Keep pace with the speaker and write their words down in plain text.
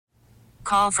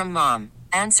call from mom.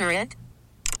 Answer it.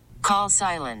 Call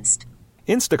silenced.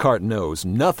 Instacart knows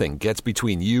nothing gets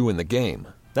between you and the game.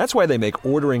 That's why they make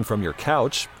ordering from your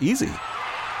couch easy.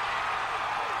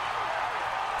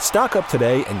 Stock up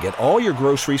today and get all your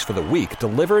groceries for the week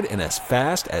delivered in as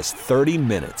fast as 30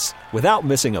 minutes without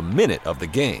missing a minute of the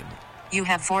game. You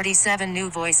have 47 new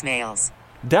voicemails.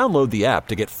 Download the app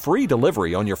to get free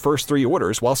delivery on your first 3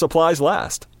 orders while supplies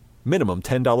last. Minimum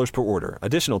 $10 per order.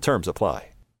 Additional terms apply.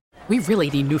 We really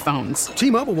need new phones.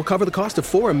 T-Mobile will cover the cost of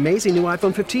 4 amazing new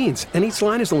iPhone 15s, and each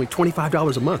line is only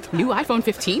 $25 a month. New iPhone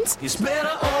 15s? It's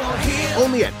better over here.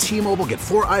 Only at T-Mobile, get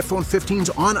 4 iPhone 15s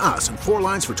on us and 4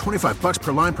 lines for $25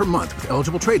 per line per month with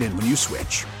eligible trade-in when you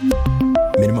switch.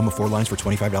 Minimum of 4 lines for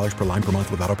 $25 per line per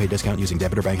month with autopay discount using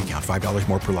debit or bank account. $5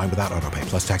 more per line without autopay,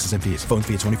 plus taxes and fees. Phone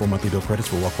fee at 24 monthly bill credits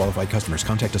for well-qualified customers.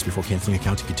 Contact us before canceling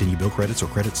account to continue bill credits or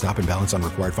credit stop and balance on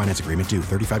required finance agreement due.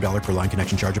 $35 per line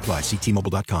connection charge applies. See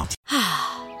T-Mobile.com.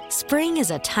 Spring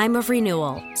is a time of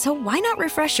renewal, so why not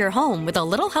refresh your home with a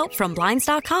little help from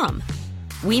Blinds.com?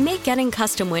 We make getting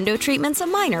custom window treatments a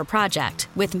minor project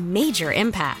with major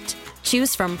impact.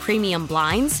 Choose from premium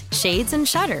blinds, shades, and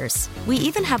shutters. We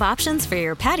even have options for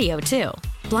your patio, too.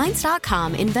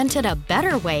 Blinds.com invented a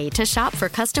better way to shop for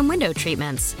custom window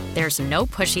treatments. There's no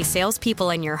pushy salespeople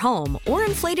in your home or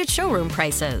inflated showroom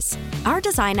prices. Our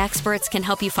design experts can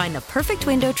help you find the perfect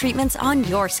window treatments on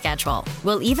your schedule.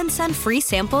 We'll even send free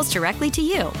samples directly to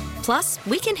you. Plus,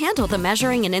 we can handle the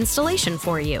measuring and installation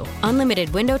for you. Unlimited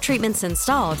window treatments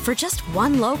installed for just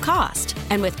one low cost.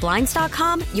 And with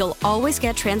Blinds.com, you'll always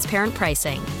get transparent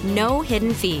pricing. No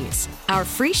hidden fees. Our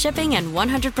free shipping and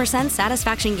 100%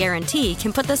 satisfaction guarantee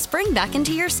can put the spring back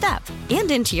into your step and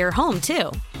into your home,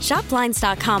 too. Shop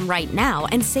Blinds.com right now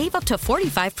and save up to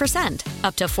 45%.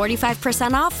 Up to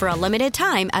 45% off for a limited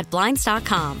time at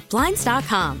Blinds.com.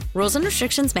 Blinds.com. Rules and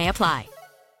restrictions may apply.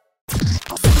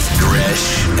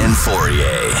 Gresh and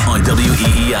Fauria on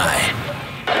WEEI.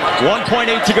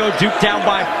 1.8 to go. Duke down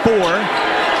by 4.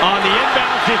 On the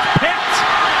inbounds, it's picked,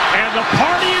 and the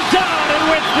party is done in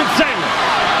Winston-Salem.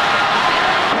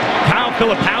 Kyle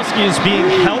Filipowski is being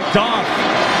helped off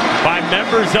by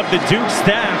members of the Duke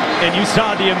staff, and you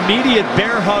saw the immediate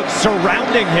bear hug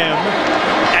surrounding him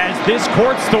as this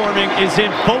court storming is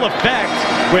in full effect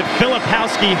with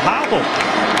Filipowski hobbled.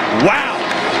 Wow.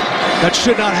 That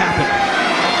should not happen.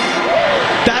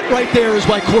 That right there is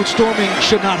why court storming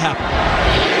should not happen.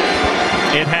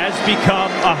 It has become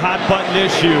a hot-button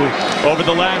issue over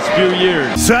the last few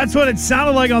years. So that's what it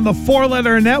sounded like on the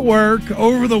Four-Letter Network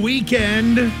over the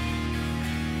weekend.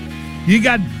 You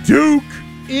got Duke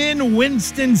in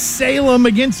Winston-Salem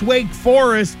against Wake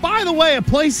Forest. By the way, a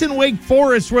place in Wake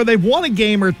Forest where they've won a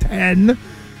game or 10.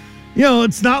 You know,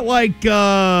 it's not like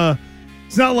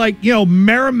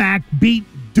Merrimack beat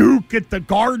Duke at the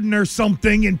Garden or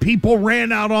something and people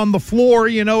ran out on the floor,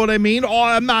 you know what I mean? Oh,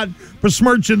 I'm not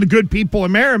besmirching the good people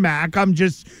in Merrimack. I'm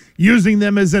just using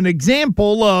them as an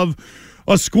example of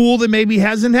a school that maybe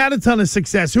hasn't had a ton of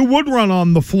success, who would run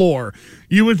on the floor.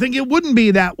 You would think it wouldn't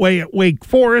be that way at Wake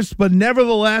Forest, but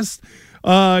nevertheless,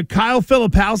 Kyle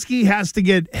Filipowski has to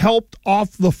get helped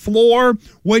off the floor.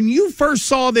 When you first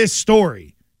saw this story,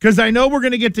 because I know we're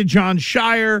going to get to John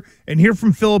Shire and hear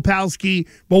from Filipowski,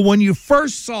 but when you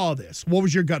first saw this, what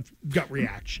was your gut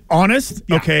reaction? Honest?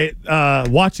 Yeah. Okay.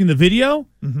 Watching the video,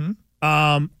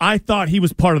 I thought he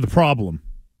was part of the problem.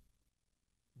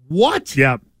 What?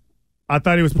 Yeah. I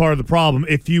thought he was part of the problem.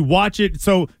 If you watch it,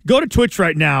 so go to Twitch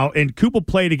right now, and Coop will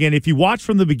play it again. If you watch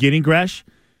from the beginning, Gresh,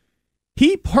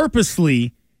 he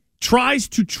purposely tries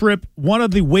to trip one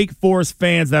of the Wake Forest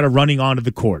fans that are running onto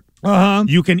the court.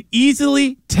 You can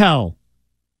easily tell.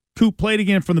 Coop played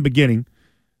again from the beginning.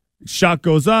 Shot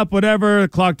goes up, whatever. The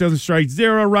clock doesn't strike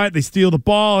 0, right? They steal the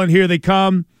ball, and here they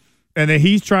come. And then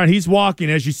he's walking.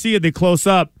 As you see it, they close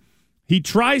up. He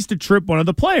tries to trip one of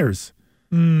the players.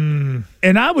 And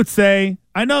I would say,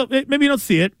 I know, maybe you don't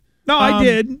see it. No, I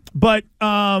did. But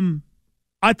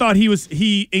I thought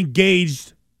he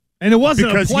engaged. And it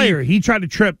wasn't a player. He tried to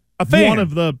trip a fan. One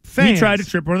of the fans. He tried to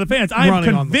trip one of the fans. I am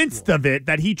convinced of it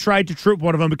that he tried to trip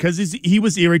one of them because he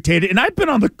was irritated. And I've been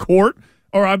on the court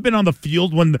or I've been on the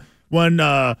field when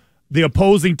the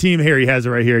opposing team, here he has it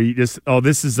right here. You just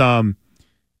this is that's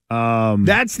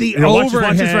the overhead.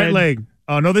 Watch his right leg.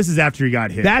 Oh no, this is after he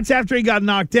got hit. That's after he got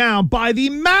knocked down by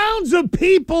the mounds of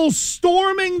people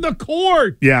storming the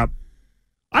court. Yeah.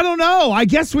 I don't know. I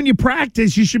guess when you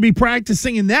practice, you should be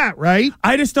practicing in that, right?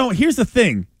 I just don't. Here's the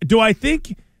thing. Do I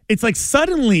think it's like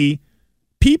suddenly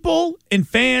people and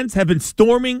fans have been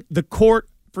storming the court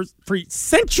for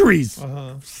centuries.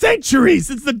 Centuries.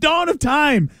 Since the dawn of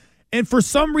time. And for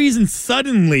some reason,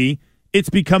 suddenly, it's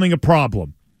becoming a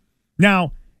problem.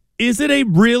 Now, is it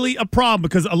really a problem?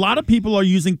 Because a lot of people are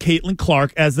using Caitlin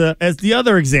Clark as the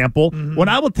other example. Mm-hmm. When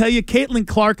I will tell you, Caitlin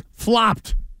Clark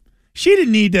flopped. She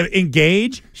didn't need to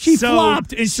engage. She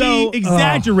flopped, and she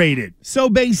exaggerated. So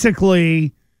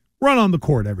basically, run on the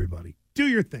court, everybody. Do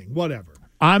your thing, whatever.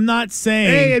 I'm not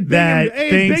saying that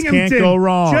things can't go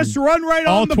wrong. Just run right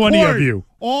on the court. All 20 of you.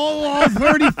 All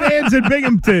 30 fans in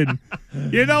Binghamton.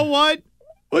 You know what?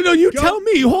 Well, no, you tell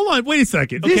me. Hold on, wait a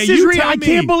second. This is real. I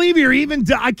can't believe you're even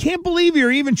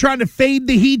trying to fade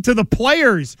the heat to the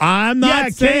players. I'm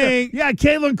not saying.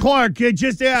 Caitlin Clark. She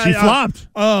flopped.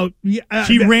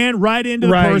 She ran right into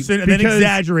the person and then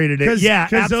exaggerated it. Yeah,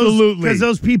 absolutely. Because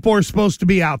those people are supposed to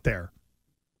be out there.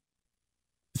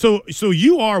 So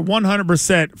you are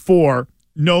 100% for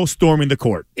no storming the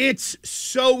court. It's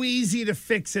so easy to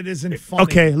fix. It isn't funny.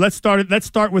 Okay, let's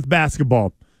start with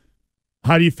basketball.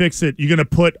 How do you fix it? You're going to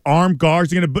put armed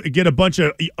guards. You're going to get a bunch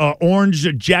of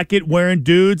orange jacket-wearing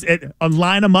dudes and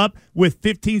line them up with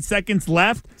 15 seconds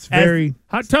left.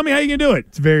 Tell me how you can do it.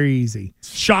 It's very easy.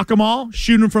 Shock them all.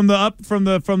 Shoot them from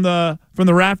the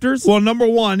rafters. Well, number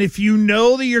one, if you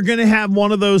know that you're going to have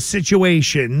one of those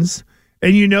situations,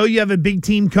 and you know you have a big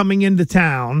team coming into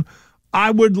town, I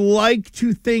would like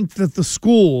to think that the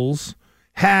schools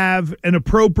have an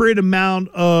appropriate amount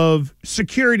of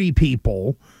security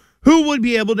people who would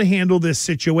be able to handle this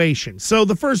situation. So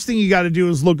the first thing you got to do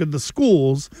is look at the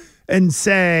schools and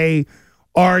say,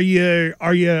 are you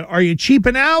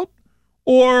cheaping out,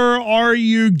 or are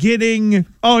you getting?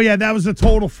 Oh yeah, that was a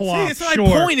total flop. See, it's my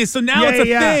point. So now it's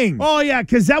a thing. Oh yeah,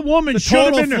 because that woman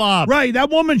should have been flop. Right. That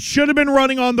woman should have been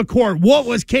running on the court. What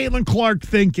was Caitlin Clark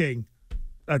thinking?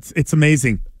 It's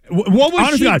amazing. What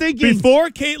was she thinking? Before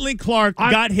Caitlin Clark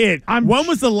got hit, when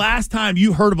was the last time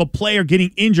you heard of a player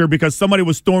getting injured because somebody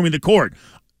was storming the court?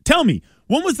 Tell me,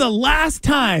 when was the last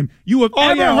time you have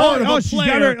ever heard of a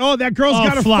player? That girl's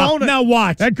got her phone up. Now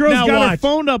watch. That girl's got her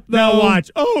phone up, though. Now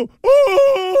watch.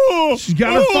 She's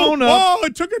got her phone up. Oh,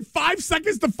 it took it 5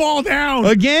 seconds to fall down.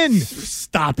 Again.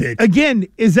 Stop it. Again,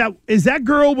 is that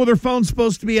girl with her phone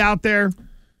supposed to be out there?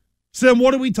 So then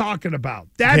what are we talking about?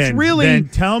 Then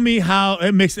tell me how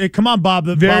it makes it. Come on, Bob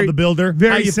the Builder.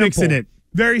 Very how you simple. Fixing it?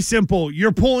 Very simple.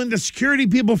 You're pulling the security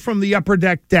people from the upper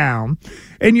deck down,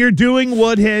 and you're doing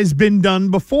what has been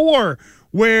done before,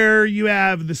 where you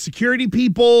have the security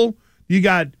people, you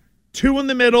got 2 in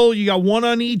the middle, you got 1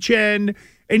 on each end,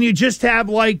 and you just have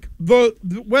like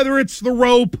whether it's the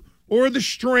rope or the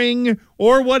string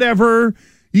or whatever,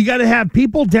 you got to have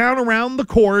people down around the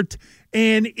court.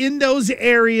 And in those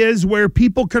areas where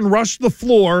people can rush the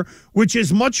floor, which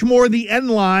is much more the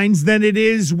end lines than it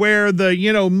is where the,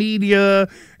 media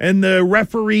and the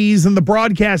referees and the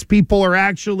broadcast people are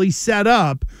actually set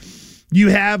up, you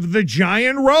have the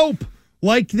giant rope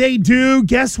like they do,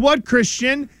 guess what,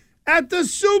 Christian? At the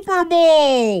Super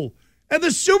Bowl. At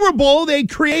the Super Bowl, they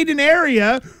create an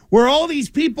area where all these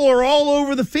people are all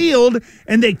over the field,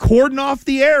 and they cordon off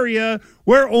the area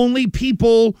where only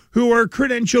people who are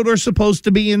credentialed or supposed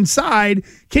to be inside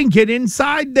can get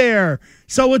inside there.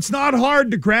 So it's not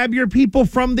hard to grab your people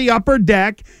from the upper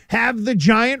deck, have the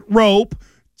giant rope,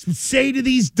 say to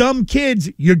these dumb kids,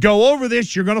 you go over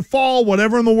this, you're going to fall,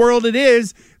 whatever in the world it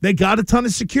is. They got a ton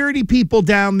of security people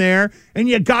down there, and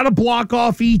you got to block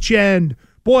off each end.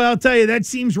 Boy, I'll tell you, that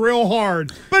seems real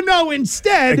hard. But no,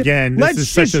 instead,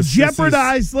 let's just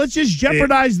jeopardize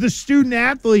the student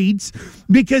athletes,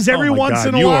 because every once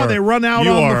in a while they run out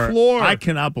on the floor. I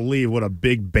cannot believe what a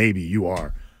big baby you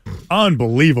are.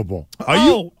 Unbelievable. Are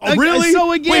you really?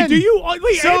 So again, wait, do you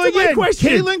answer my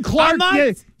question?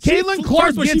 Caitlin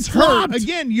Clark gets hurt.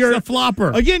 Again, you're a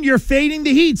flopper. Again, you're fading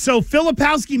the heat. So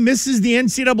Filipowski misses the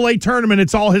NCAA tournament.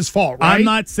 It's all his fault, right? I'm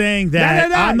not saying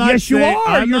that. Yes, you are.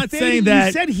 I'm not saying that.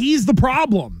 You said he's the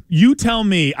problem. You tell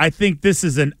me. I think this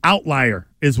is an outlier.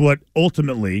 Is what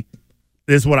ultimately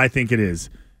is what I think it is.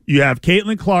 You have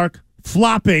Caitlin Clark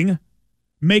flopping,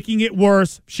 making it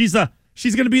worse. She's one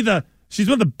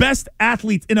of the best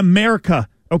athletes in America,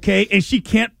 okay? And she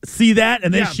can't see that,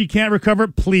 and then she can't recover.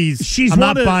 Please, I'm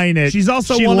not buying it. She's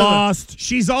also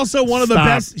one of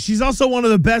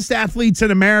the best athletes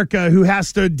in America who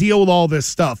has to deal with all this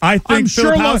stuff. I think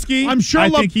I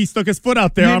think he stuck his foot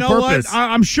out there on purpose.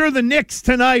 I'm sure the Knicks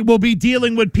tonight will be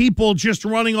dealing with people just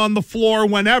running on the floor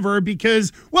whenever,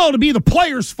 because, well, it'll be the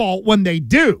players' fault when they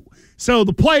do. So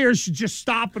the players should just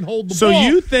stop and hold the ball.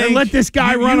 You think and let this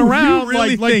guy run around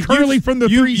really like Curly from the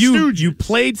Three Stooges. You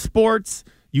played sports.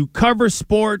 You cover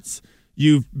sports.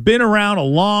 You've been around a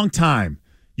long time.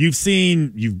 You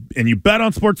bet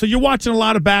on sports. So you're watching a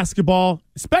lot of basketball,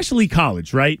 especially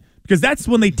college, right? because that's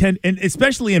when they tend, and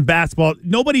especially in basketball,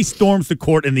 nobody storms the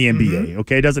court in the NBA,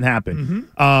 okay? It doesn't happen.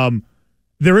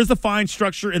 There is a fine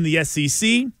structure in the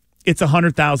SEC. It's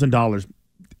 $100,000.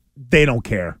 They don't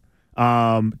care.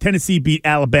 Tennessee beat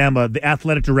Alabama. The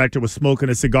athletic director was smoking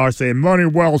a cigar saying, money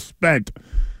well spent.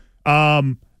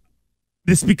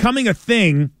 This becoming a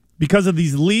thing because of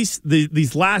these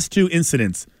last two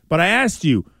incidents. But I asked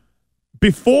you,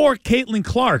 before Caitlin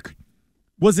Clark,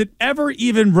 was it ever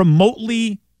even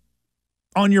remotely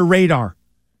on your radar?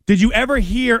 Did you ever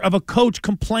hear of a coach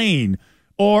complain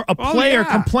or a player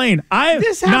complain?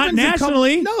 This not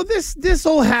nationally. This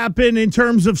will happen in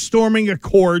terms of storming a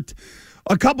court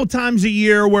a couple times a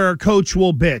year where a coach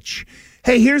will bitch.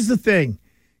 Hey, here's the thing.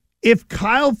 If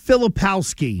Kyle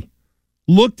Filipowski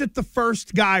looked at the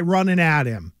first guy running at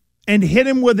him and hit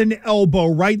him with an elbow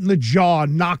right in the jaw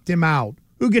and knocked him out,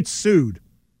 who gets sued?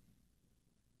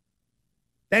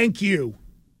 Thank you.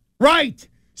 Right.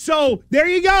 So there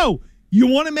you go. You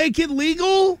want to make it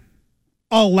legal?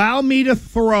 Allow me to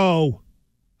throw.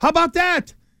 How about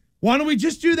that? Why don't we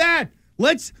just do that?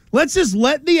 Let's just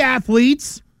let the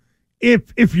athletes,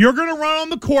 if you're going to run on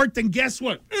the court, then guess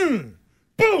what? Boom.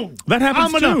 That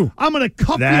happens too. I'm going to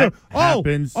cuff that you.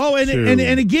 Happens too.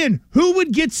 And again, who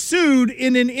would get sued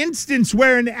in an instance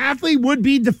where an athlete would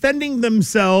be defending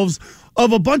themselves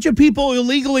of a bunch of people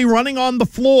illegally running on the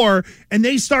floor and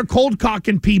they start cold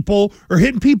cocking people or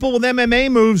hitting people with MMA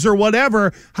moves or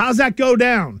whatever? How's that go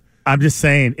down? I'm just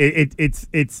saying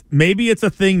it's maybe it's a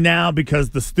thing now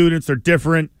because the students are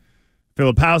different.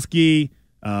 Filipowski,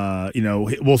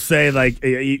 will say like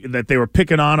that they were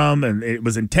picking on him and it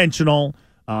was intentional.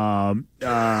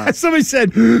 Somebody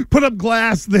said, "Put up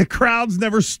glass. The crowds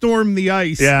never storm the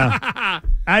ice." Yeah,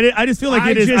 I just feel like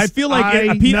it is. I feel like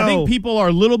I think people are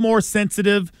a little more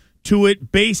sensitive to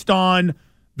it based on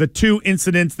the two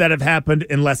incidents that have happened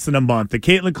in less than a month. The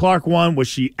Caitlin Clark one was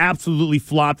she absolutely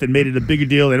flopped and made it a bigger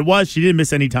deal than it was. She didn't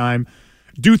miss any time.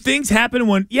 Do things happen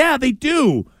when? Yeah, they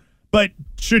do. But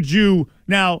should you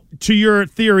now, to your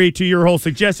theory, to your whole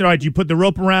suggestion? All right, you put the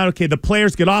rope around. Okay, the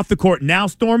players get off the court. Now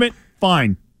storm it.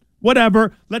 Fine.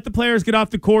 Whatever. Let the players get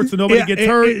off the court so nobody gets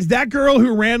hurt. Is that girl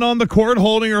who ran on the court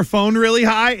holding her phone really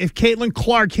high? If Caitlin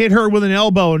Clark hit her with an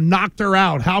elbow and knocked her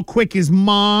out, how quick is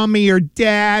mommy or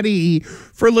daddy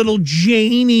for little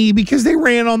Janie because they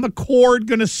ran on the court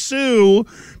going to sue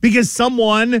because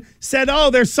someone said,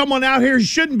 oh, there's someone out here who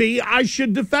shouldn't be. I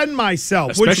should defend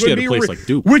myself. Especially at a place like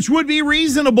Duke. Which would be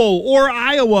reasonable, or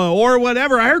Iowa or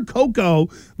whatever. I heard Coco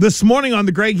this morning on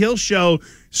the Greg Hill Show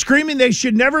screaming they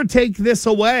should never take this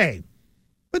away.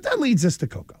 But that leads us to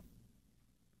Coco.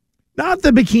 Not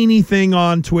the bikini thing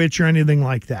on Twitch or anything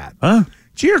like that. Huh?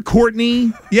 Did you hear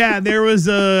Courtney? Yeah,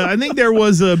 I think there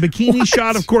was a bikini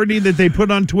shot of Courtney that they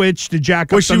put on Twitch to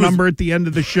jack up the number at the end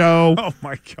of the show. Oh,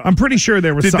 my God. I'm pretty sure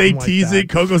there was something like that. Did they tease it?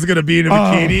 Coco's going to be in a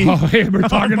bikini? They were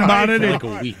talking about it. Like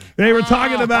a week. They were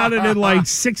talking about it at like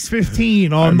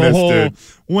 6:15 on the whole.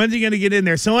 When's he going to get in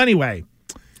there? So anyway,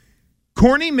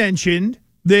 Courtney mentioned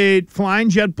that flying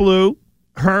JetBlue,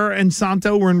 her and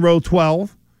Santo were in row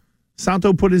 12.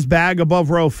 Santo put his bag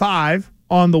above row 5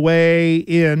 on the way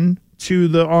in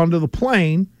onto the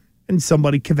plane, and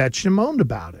somebody kvetched and moaned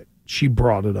about it. She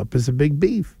brought it up as a big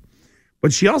beef.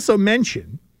 But she also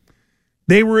mentioned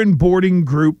they were in boarding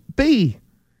group B,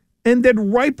 and that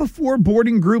right before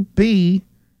boarding group B,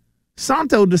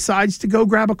 Santo decides to go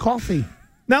grab a coffee.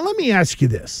 Now, let me ask you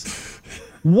this.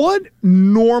 What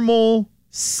normal,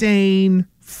 sane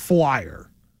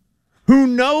flyer who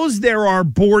knows there are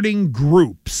boarding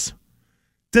groups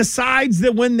decides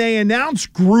that when they announce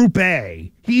Group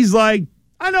A, he's like,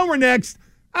 I know we're next.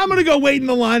 I'm going to go wait in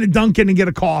the line at Dunkin' and get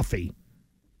a coffee.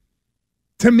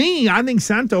 To me, I think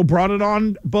Santo brought it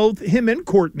on both him and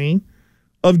Courtney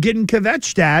of getting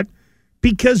kvetched at,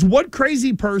 because what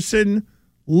crazy person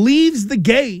leaves the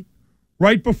gate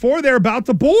right before they're about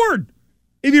to board?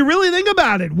 If you really think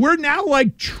about it, we're now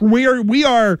like we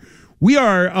are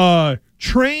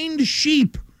trained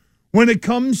sheep when it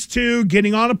comes to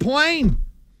getting on a plane.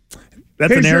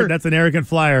 That's an arrogant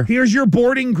flyer. Here's your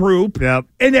boarding group. Yep.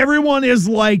 And everyone is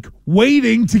like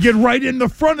waiting to get right in the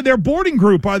front of their boarding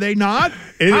group, are they not?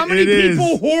 How many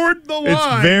people hoard the line?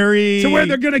 It's very to where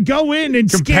they're going to go in and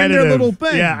scan their little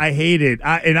thing. Yeah, I hate it.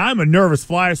 And I'm a nervous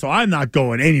flyer, so I'm not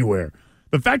going anywhere.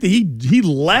 The fact that he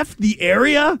left the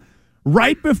area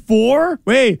right before,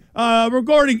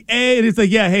 regarding A, and it's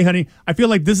like, yeah, hey, honey, I feel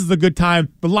like this is a good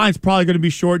time. The line's probably going to be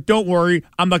short. Don't worry.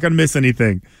 I'm not going to miss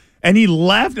anything. And he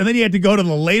left, and then he had to go to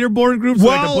the later boarding group so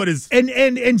I could put his...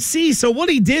 And see, so what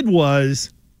he did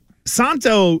was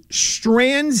Santo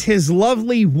strands his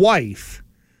lovely wife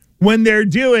when they're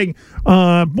doing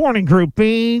boarding group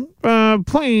B,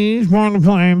 please board the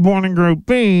plane, boarding group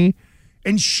B.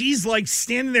 And she's like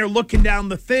standing there looking down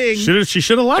the thing. She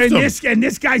should have left him. And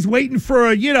this guy's waiting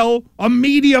for a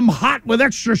medium hot with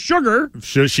extra sugar.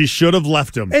 She should have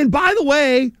left him. And by the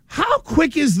way, how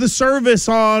quick is the service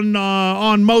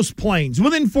on most planes?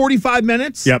 Within 45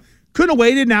 minutes? Yep. Could have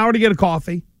waited an hour to get a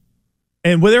coffee.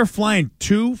 And were they flying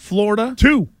to Florida?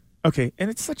 2. Okay,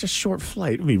 and it's such a short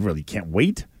flight. We really can't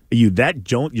wait. Are you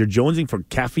you're jonesing for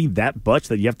caffeine that much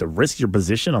that you have to risk your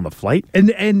position on the flight?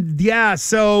 And yeah,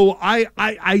 so I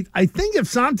think if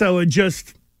Santo had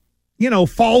just,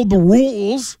 followed the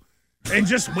rules and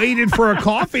just waited for a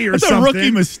coffee or something. That's a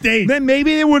rookie mistake. Then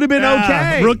maybe it would have been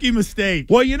okay. Rookie mistake.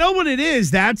 Well, you know what it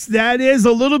is? That is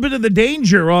a little bit of the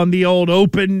danger on the old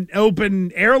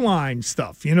open airline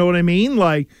stuff. You know what I mean?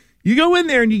 Like, you go in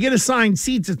there and you get assigned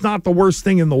seats, it's not the worst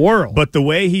thing in the world. But the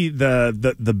way he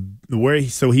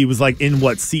he was like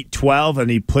in seat 12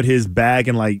 and he put his bag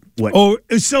in what? Oh,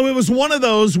 so it was one of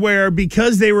those where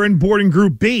because they were in boarding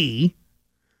group B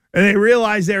and they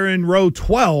realized they were in row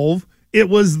 12, it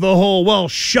was the whole,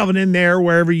 shove it in there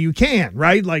wherever you can,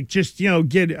 right? Like just,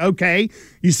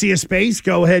 you see a space,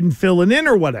 go ahead and fill it in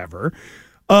or whatever.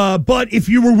 But if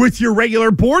you were with your regular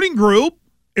boarding group,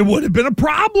 it would have been a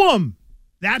problem.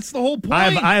 That's the whole point.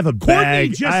 I have a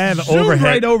bag. Just I have an zoomed overhead.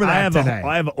 right over that today.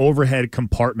 I have an overhead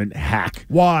compartment hack.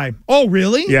 Why? Oh,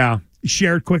 really? Yeah.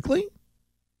 Share it quickly.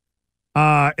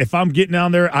 If I'm getting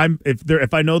down there,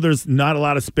 if I know there's not a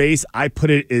lot of space, I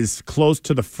put it as close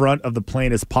to the front of the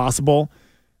plane as possible,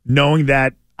 knowing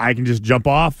that I can just jump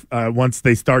off once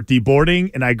they start deboarding,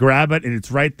 and I grab it, and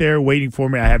it's right there waiting for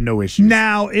me. I have no issues.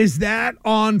 Now, is that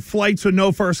on flights with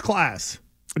no first class?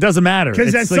 It doesn't matter.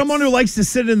 Because as someone who likes to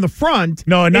sit in the front,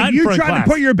 no, not if you in front tried class.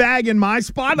 to put your bag in my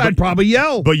spot, I'd probably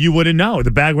yell. But you wouldn't know.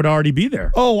 The bag would already be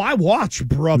there. Oh, I watch,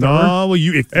 brother. No,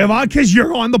 well, because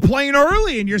you're on the plane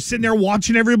early and you're sitting there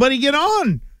watching everybody get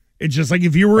on. It's just like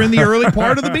if you were in the early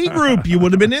part of the B group, you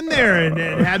would have been in there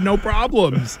and had no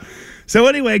problems. So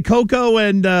anyway, Coco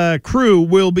and crew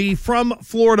will be from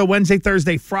Florida Wednesday,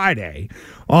 Thursday, Friday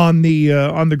on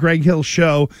the Greg Hill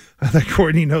Show. I let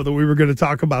Courtney know that we were going to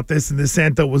talk about this, and this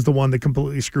Santa was the one that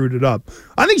completely screwed it up.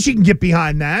 I think she can get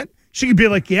behind that. She could be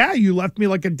like, yeah, you left me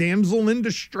like a damsel in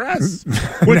distress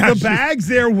with the bags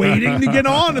there waiting to get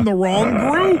on in the wrong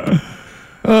group.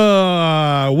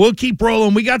 We'll keep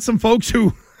rolling. We got some folks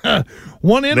who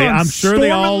want in on I'm sure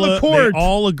they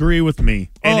all agree with me.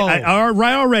 And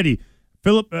right already.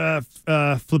 Philip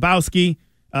Flipowski.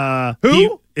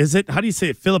 Who? Is it? How do you say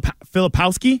it?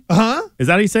 Filipowski? Uh-huh. Is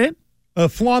that how you say it?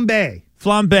 Flambe.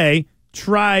 Flambe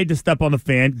tried to step on the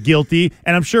fan. Guilty.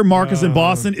 And I'm sure Marcus in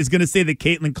Boston is going to say that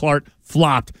Caitlin Clark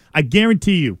flopped. I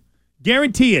guarantee you.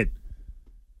 Guarantee it.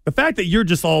 The fact that you're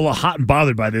just all hot and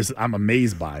bothered by this, I'm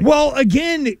amazed by. Well,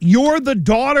 again, you're the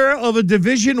daughter of a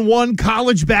Division I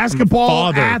college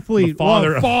basketball athlete.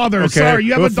 Father. Okay. Sorry,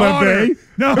 you have a daughter.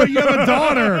 No, you have a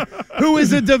daughter who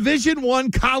is a Division I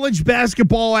college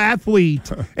basketball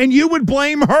athlete. And you would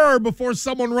blame her before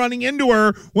someone running into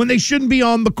her when they shouldn't be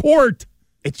on the court.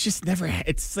 It's just never,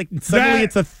 it's like suddenly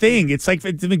it's a thing. It's like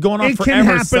it's been going on forever. Can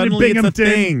happen suddenly in it's a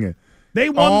thing. They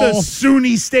won the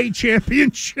SUNY State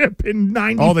Championship in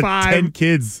 95. All the 10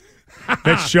 kids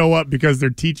that show up because their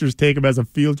teachers take them as a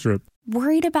field trip.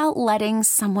 Worried about letting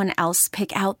someone else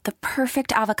pick out the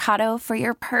perfect avocado for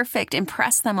your perfect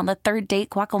impress them on the third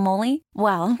date guacamole?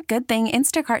 Well, good thing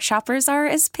Instacart shoppers are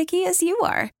as picky as you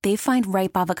are. They find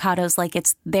ripe avocados like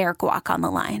it's their guac on the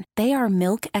line. They are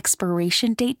milk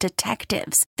expiration date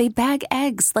detectives. They bag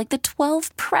eggs like the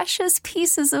 12 precious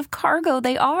pieces of cargo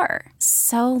they are.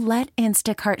 So let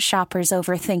Instacart shoppers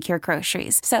overthink your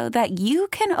groceries so that you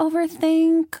can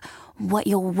overthink what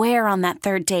you'll wear on that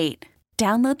third date.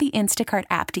 Download the Instacart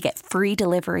app to get free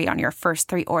delivery on your first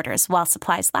 3 orders while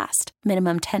supplies last.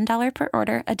 Minimum $10 per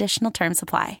order. Additional terms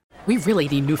apply. We really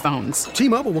need new phones.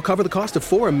 T-Mobile will cover the cost of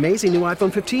 4 amazing new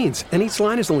iPhone 15s, and each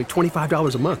line is only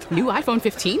 $25 a month. New iPhone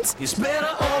 15s? It's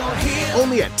better over here.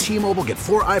 Only at T-Mobile, get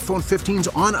 4 iPhone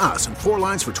 15s on us and 4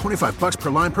 lines for $25 per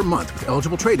line per month with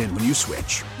eligible trade-in when you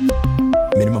switch.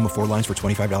 Minimum of 4 lines for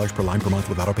 $25 per line per month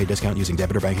with autopay discount using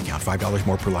debit or bank account. $5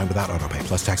 more per line without autopay,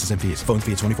 plus taxes and fees. Phone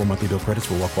fee at 24 monthly bill credits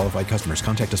for well-qualified customers.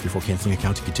 Contact us before canceling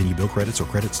account to continue bill credits or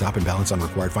credit stop and balance on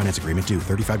required finance agreement due.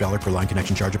 $35 per line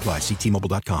connection charge applies. See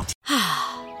T-Mobile.com.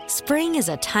 Spring is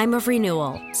a time of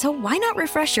renewal, so why not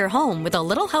refresh your home with a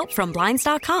little help from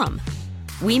Blinds.com?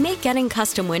 We make getting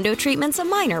custom window treatments a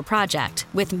minor project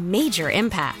with major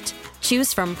impact.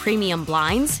 Choose from premium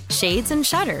blinds, shades, and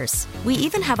shutters. We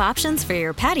even have options for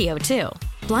your patio, too.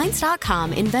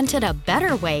 Blinds.com invented a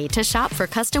better way to shop for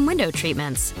custom window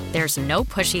treatments. There's no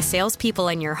pushy salespeople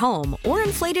in your home or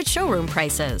inflated showroom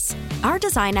prices. Our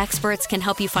design experts can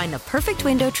help you find the perfect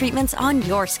window treatments on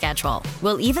your schedule.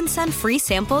 We'll even send free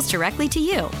samples directly to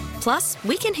you. Plus,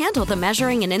 we can handle the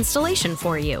measuring and installation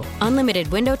for you. Unlimited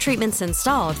window treatments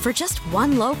installed for just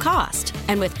one low cost.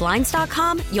 And with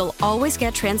Blinds.com, you'll always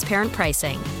get transparent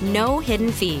pricing. No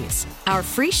hidden fees. Our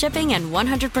free shipping and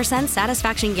 100%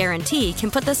 satisfaction guarantee can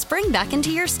put the spring back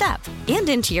into your step and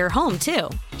into your home, too.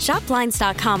 Shop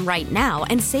Blinds.com right now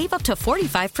and save up to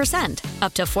 45%.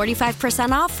 Up to 45%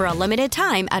 off for a limited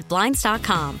time at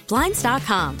Blinds.com.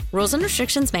 Blinds.com. Rules and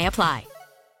restrictions may apply.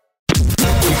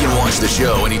 You can watch the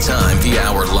show anytime via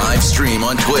our live stream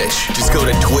on Twitch. Just go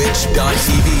to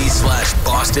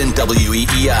twitch.tv/Boston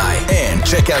WEEI and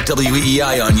check out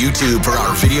WEEI on YouTube for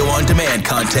our video on demand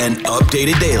content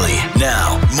updated daily.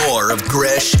 Now, more of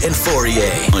Gresh and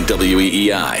Fauria on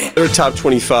WEEI. They're top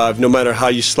 25 no matter how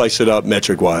you slice it up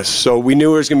metric wise. So we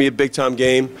knew it was going to be a big time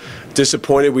game.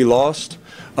 Disappointed we lost.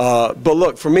 But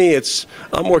look, for me,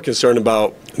 I'm more concerned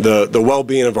about the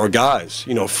well-being of our guys.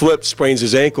 You know, Flip sprains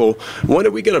his ankle. When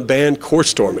are we going to ban court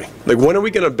storming? Like, when are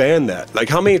we going to ban that? Like,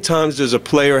 how many times does a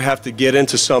player have to get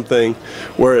into something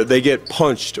where they get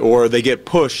punched or they get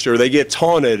pushed or they get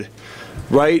taunted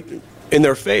right in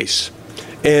their face?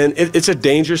 And it's a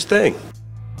dangerous thing.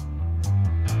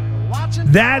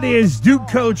 That is Duke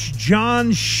coach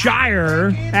John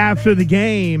Shire after the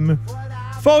game.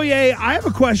 Fauria, I have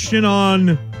a question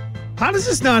on how does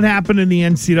this not happen in the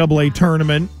NCAA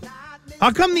tournament?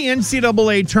 How come the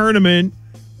NCAA tournament,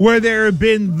 where there have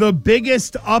been the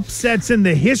biggest upsets in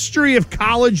the history of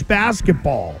college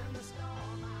basketball,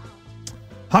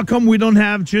 how come we don't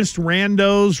have just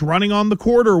randos running on the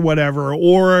court or whatever,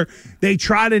 or they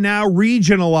try to now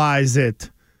regionalize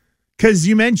it? Because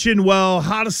you mentioned, well,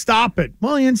 how to stop it.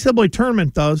 Well, the NCAA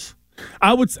tournament does.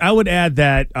 I would add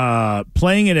that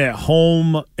playing it at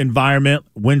home environment,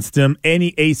 Winston, any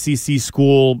ACC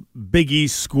school, Big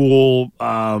East school,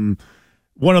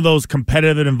 one of those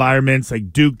competitive environments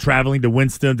like Duke traveling to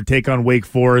Winston to take on Wake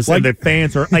Forest, and the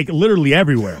fans are like literally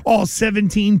everywhere. All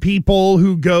 17 people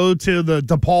who go to the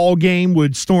DePaul game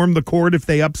would storm the court if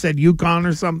they upset UConn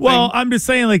or something. Well, I'm just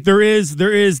saying, like, there is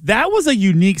that was a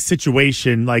unique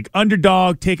situation, like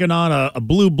underdog taking on a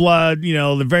blue blood, you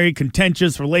know, the very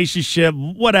contentious relationship,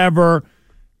 whatever.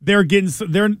 They're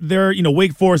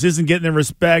Wake Forest isn't getting their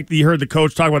respect. You heard the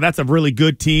coach talk about that's a really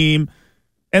good team,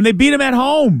 and they beat them at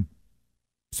home.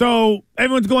 So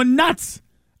everyone's going nuts.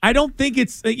 I don't think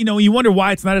it's, you wonder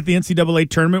why it's not at the NCAA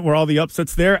tournament where all the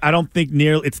upsets there. I don't think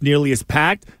it's nearly as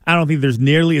packed. I don't think there's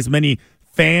nearly as many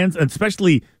fans, and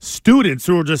especially students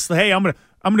who are just, hey, I'm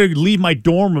gonna leave my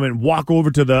dorm room and walk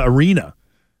over to the arena.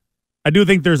 I do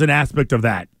think there's an aspect of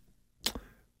that.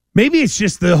 Maybe it's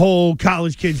just the whole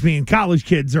college kids being college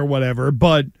kids or whatever,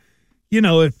 but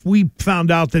if we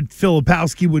found out that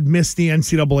Filipowski would miss the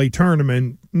NCAA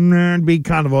tournament, it'd be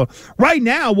kind of a... Right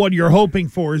now, what you're hoping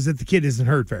for is that the kid isn't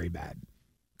hurt very bad.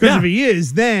 Because if he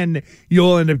is, then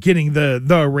you'll end up getting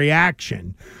the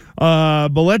reaction.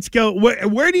 But let's go...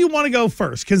 Where do you want to go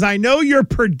first? Because I know you're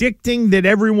predicting that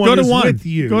everyone is with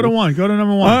you. Go to one. Go to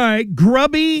number one. All right.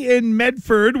 Grubby in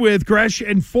Medford with Gresh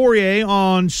and Fauria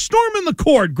on Storming the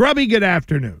Court. Grubby, good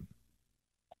afternoon.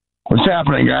 What's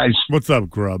happening, guys? What's up,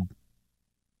 Grub?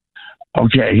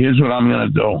 Okay, here's what I'm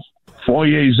going to do.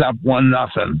 Fourier's up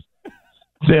 1-0.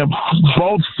 They're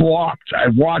both flopped.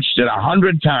 I've watched it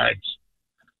 100 times.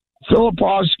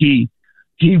 Filipowski,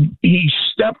 he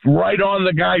stepped right on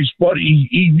the guy's foot. He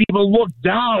even looked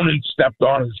down and stepped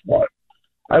on his foot.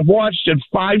 I've watched it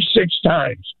 5-6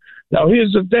 times. Now,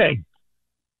 here's the thing.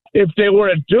 If they were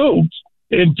at Duke,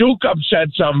 and Duke upset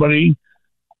somebody,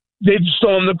 they'd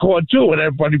storm the court too, and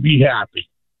everybody'd be happy.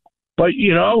 But,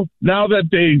 now that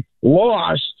they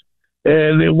lost,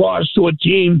 and they lost to a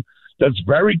team that's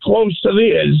very close to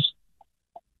theirs,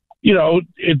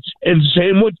 and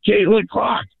same with Caitlin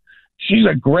Clark. She's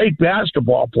a great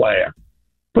basketball player,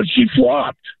 but she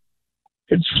flopped.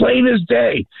 It's plain as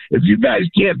day. If you guys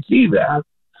can't see that,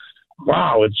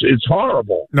 wow, it's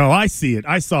horrible. No, I see it.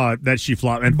 I saw it that she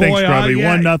flopped. And thanks, Grubby.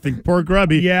 1-0. Poor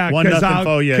Grubby. Yeah,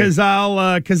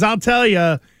 1-0. Because I'll tell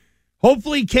you,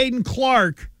 hopefully Caitlin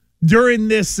Clark, during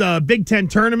this Big Ten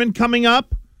tournament coming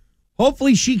up,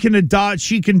 hopefully she can dodge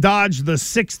the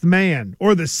sixth man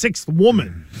or the sixth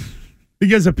woman,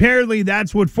 because apparently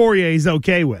that's what Fauria is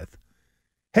okay with.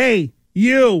 Hey,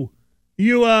 you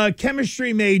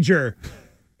chemistry major,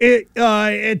 at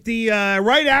the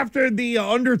right after the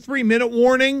under 3 minute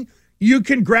warning, you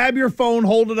can grab your phone,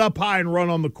 hold it up high, and run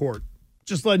on the court.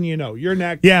 Just letting you know. You're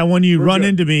next. Yeah, when you We're good.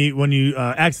 into me, when you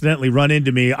accidentally run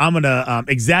into me, I'm going to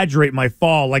exaggerate my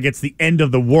fall like it's the end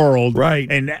of the world.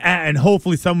 Right. And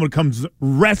hopefully someone comes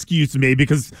rescues me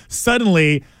because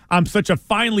suddenly I'm such a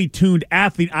finely tuned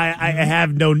athlete,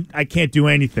 I can't do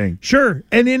anything. Sure.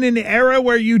 And in an era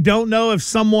where you don't know if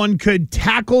someone could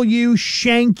tackle you,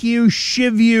 shank you,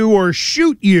 shiv you, or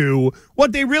shoot you,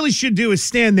 what they really should do is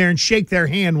stand there and shake their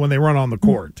hand when they run on the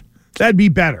court. That'd be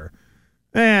better.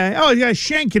 Oh, he got a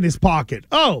shank in his pocket.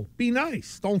 Oh, be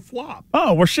nice. Don't flop.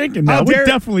 Oh, we're shanking now. We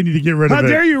definitely need to get rid of it. How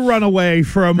dare you run away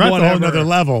from That's whatever. a whole nother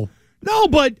level. No,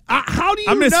 but how do you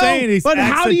know? I'm just saying it's but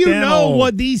how do you know accidental.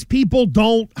 what these people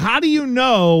don't? How do you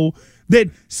know that?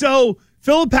 So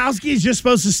Filipowski is just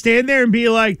supposed to stand there and be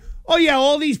like, oh, yeah,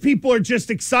 all these people are just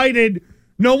excited.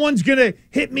 No one's going to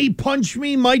hit me, punch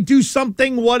me, might do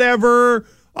something, whatever.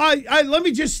 Let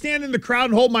me just stand in the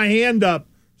crowd and hold my hand up.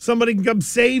 Somebody can come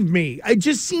save me. It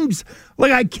just seems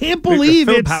like I can't believe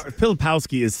it.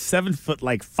 Filipowski is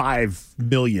 7'5"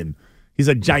 million. He's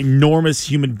a ginormous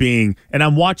human being, and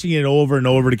I'm watching it over and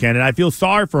over again, and I feel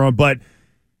sorry for him. But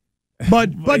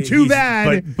too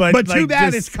bad. But too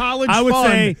bad it's college I would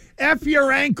fun. say, F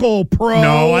your ankle, pro.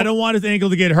 No, I don't want his ankle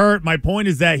to get hurt. My point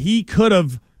is that he could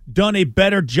have done a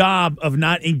better job of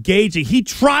not engaging. He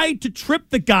tried to trip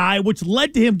the guy, which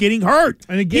led to him getting hurt.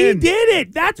 And again, he did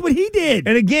it. That's what he did.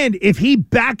 And again, if he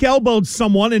back elbowed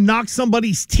someone and knocked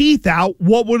somebody's teeth out,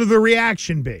 what would the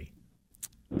reaction be?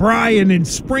 Brian in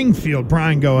Springfield.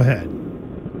 Brian, go ahead.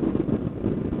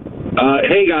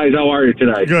 Hey guys, how are you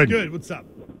today? Good. What's up?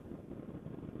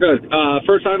 Good.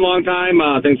 First time, long time.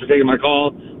 Thanks for taking my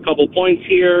call. Couple points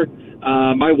here.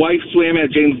 My wife swam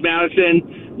at James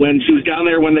Madison when she was down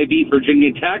there when they beat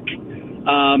Virginia Tech.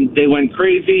 They went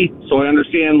crazy, so I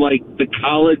understand like the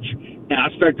college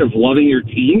aspect of loving your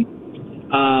team.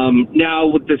 Now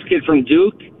with this kid from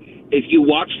Duke, if you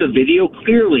watch the video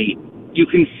clearly, you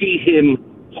can see him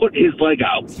put his leg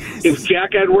out. Yes. If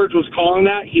Jack Edwards was calling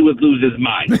that, he would lose his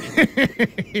mind.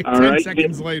 All 10 right?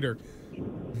 seconds later.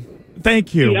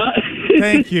 Thank you. Yeah.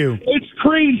 Thank you. It's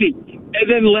crazy. And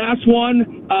then last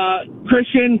one,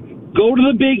 Christian, go to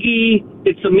the Big E.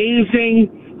 It's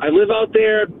amazing. I live out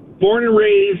there, born and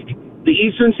raised, the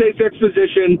Eastern States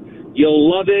Exposition.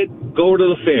 You'll love it. Go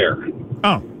to the fair.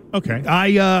 Oh, okay.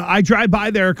 I drive by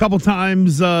there a couple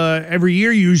times every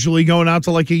year, usually going out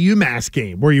to like a UMass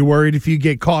game where you're worried if you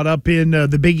get caught up in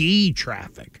the Big E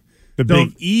traffic. The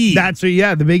Big E.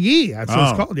 The Big E. That's what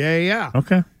it's called. Yeah.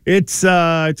 Okay. It's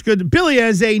good. Billy,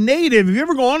 as a native, have you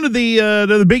ever gone to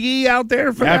the Big E out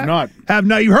there? For I have not. Have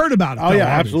not. You heard about it? Oh though, yeah,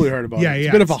 obviously. absolutely heard about it. It's Yeah.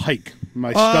 a bit of a hike.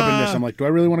 My stubbornness. I'm like, do I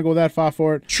really want to go that far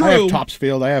for it? True. I have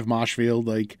Topsfield. I have Moshfield.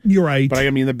 Like you're right. But I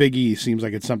mean, the Big E seems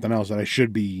like it's something else that I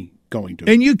should be going to.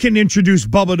 And you can introduce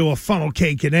Bubba to a funnel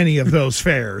cake at any of those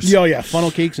fairs. Yeah,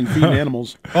 funnel cakes and feeding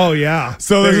animals. Oh yeah.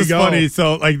 So there this is you go. funny.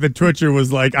 So like the Twitcher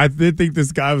was like, I did think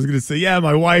this guy was going to say, yeah,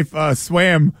 my wife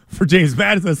swam for James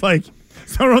Madison. It's like,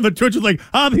 someone on the Twitch was like,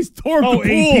 they tore the pool.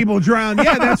 8 people drowned.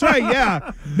 Yeah, that's right.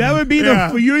 Yeah. That would be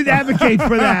you would advocate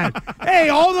for that. Hey,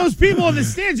 all those people in the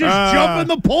stands just jump in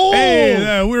the pool.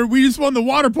 Hey, we just won the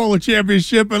water polo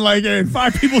championship and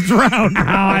 5 people drowned.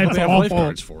 That's they have awful.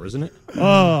 lifeguards for, isn't it?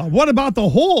 What about the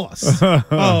horse?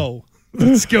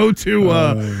 Let's go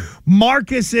to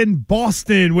Marcus in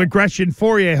Boston with Gresh and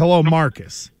Fauria. Hello,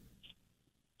 Marcus.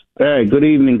 Hey, good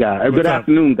evening, guys. Good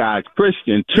afternoon, guys.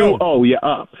 Christian, 2-0, you're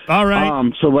up. All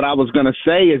right. So what I was going to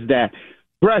say is that,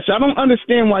 Gresh, I don't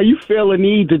understand why you feel a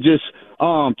need to just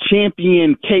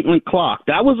champion Caitlin Clark.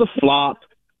 That was a flop.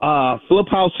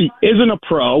 Filipowski isn't a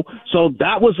pro, so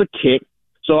that was a kick.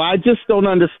 So I just don't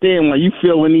understand why you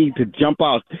feel a need to jump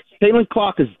out. Caitlin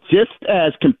Clark is just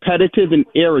as competitive and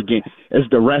arrogant as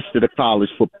the rest of the college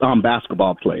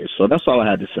basketball players. So that's all I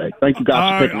had to say. Thank you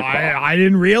guys for taking the call. I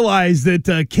didn't realize that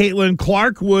Caitlin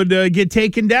Clark would get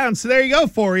taken down. So there you go,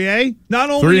 Fauria. Not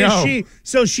only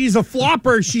is she's a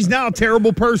flopper, she's now a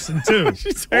terrible person too.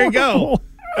 There you go.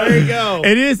 There you go.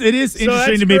 It is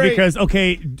interesting to me because,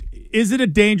 okay, is it a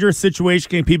dangerous situation?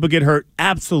 Can people get hurt?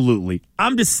 Absolutely.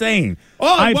 I'm just saying.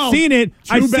 I've seen it.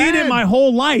 I've seen it my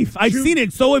whole life. I've seen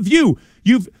it. So have you.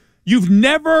 You've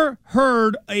never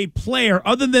heard a player,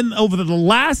 other than over the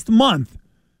last month,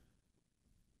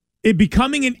 it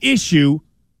becoming an issue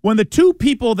when the two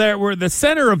people that were the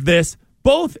center of this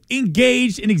both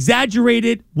engaged and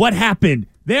exaggerated what happened.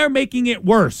 They're making it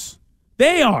worse.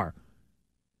 They are.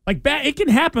 Like it can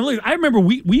happen. Look, I remember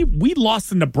we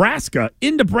lost in Nebraska,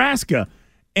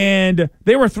 and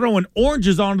they were throwing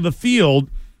oranges onto the field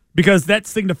because that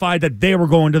signified that they were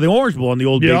going to the Orange Bowl in the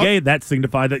old Big A. That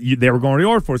signified that they were going to the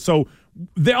Orange Bowl. So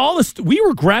we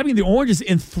were grabbing the oranges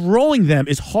and throwing them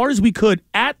as hard as we could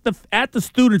at the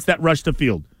students that rushed the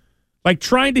field, like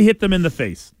trying to hit them in the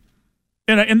face.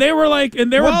 And they were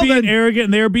being arrogant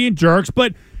and they were being jerks,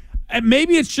 but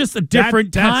maybe it's just a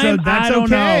different time. That's I don't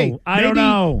okay. know. I don't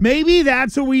know. Maybe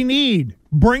that's what we need.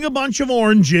 Bring a bunch of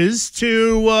oranges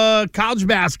to college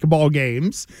basketball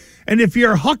games, and if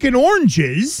you're hucking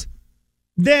oranges,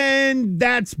 then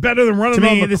that's better than running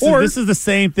on the court. This is the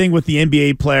same thing with the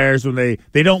NBA players when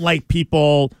they don't like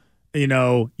people,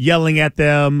 yelling at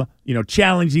them,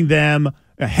 challenging them,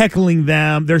 heckling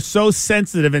them. They're so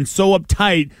sensitive and so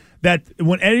uptight that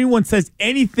when anyone says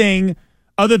anything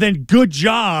other than good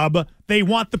job, they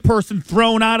want the person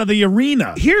thrown out of the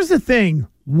arena. Here's the thing.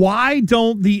 Why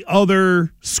don't the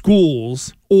other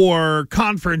schools or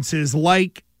conferences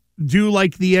do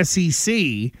like the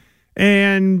SEC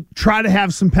and try to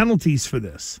have some penalties for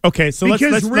this? Okay, so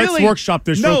let's workshop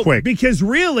this real quick. Because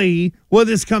really what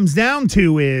this comes down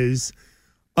to is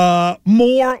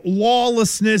more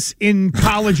lawlessness in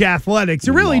college athletics.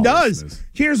 It really does.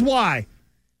 Here's why.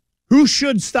 Who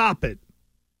should stop it?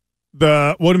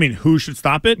 What do you mean? Who should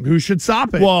stop it? Who should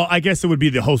stop it? Well, I guess it would be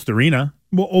the host arena.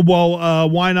 Well,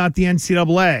 why not the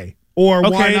NCAA? Or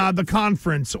why not the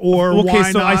conference? Or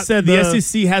why so not I said the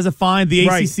SEC has a fine. The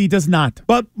ACC does not.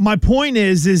 But my point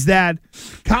is that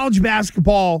college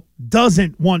basketball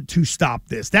doesn't want to stop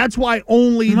this. That's why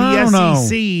only the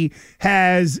SEC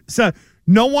has. So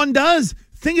no one does.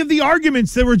 Think of the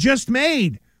arguments that were just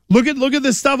made. Look at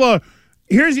this stuff.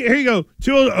 Here you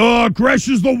go. Gresh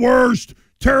is the worst.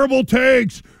 Terrible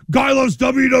takes. Guy loves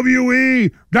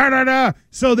WWE. Da-da-da.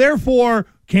 So therefore,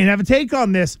 can't have a take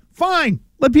on this. Fine.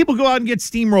 Let people go out and get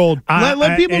steamrolled.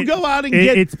 Let people go out and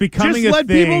get. It's becoming just a let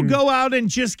thing. people go out and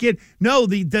just get. No,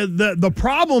 the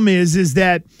problem is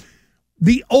that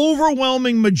the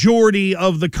overwhelming majority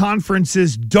of the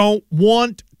conferences don't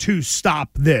want to stop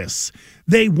this.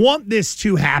 They want this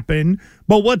to happen,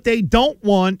 but what they don't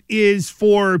want is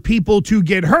for people to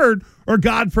get hurt or,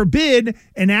 God forbid,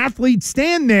 an athlete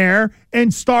stand there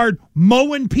and start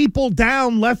mowing people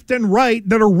down left and right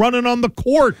that are running on the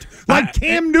court. Like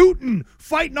Cam Newton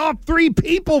fighting off 3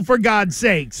 people, for God's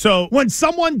sake. So when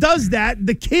someone does that,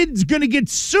 the kid's going to get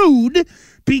sued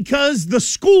because the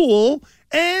school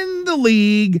and the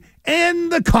league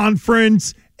and the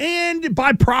conference and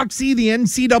by proxy the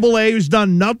NCAA, who's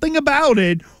done nothing about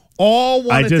it, all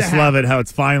want it to happen. I just love it how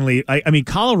it's finally. I mean,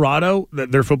 Colorado,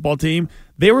 their football team,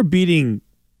 they were beating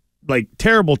like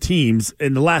terrible teams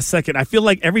in the last second. I feel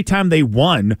like every time they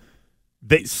won,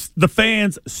 the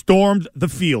fans stormed the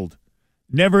field.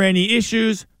 Never any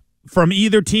issues from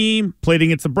either team. Played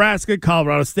against Nebraska,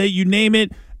 Colorado State, you name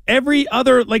it. Every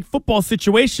other football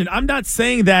situation. I'm not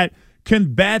saying that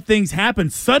can bad things happen.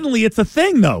 Suddenly it's a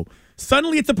thing, though.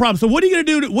 Suddenly it's a problem. So what are you going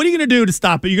to do? What are you going to do to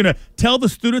stop it? You're going to tell the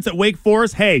students at Wake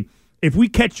Forest, hey, if we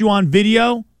catch you on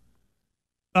video,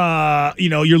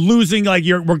 you're losing.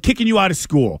 We're kicking you out of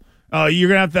school. We're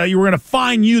gonna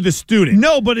fine you, the student.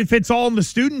 No, but if it's all in the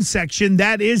student section,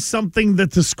 that is something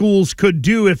that the schools could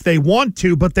do if they want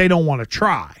to, but they don't want to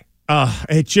try.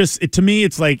 To me,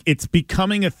 it's like it's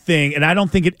becoming a thing, and I don't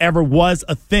think it ever was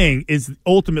a thing. Is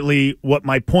ultimately what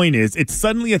my point is. It's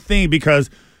suddenly a thing because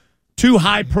one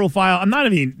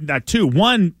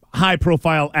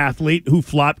high-profile athlete who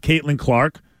flopped, Caitlin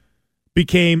Clark,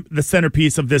 became the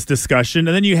centerpiece of this discussion,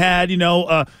 and then you had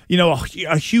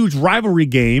a huge rivalry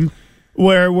game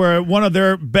where one of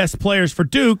their best players for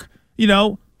Duke,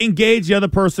 engaged the other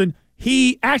person.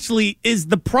 He actually is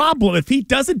the problem. If he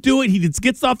doesn't do it, he just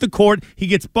gets off the court. He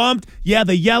gets bumped. Yeah,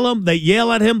 they yell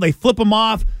at him, they flip him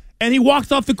off, and he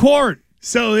walks off the court.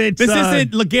 So this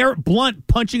isn't LeGarrette Blount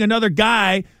punching another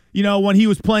guy. When he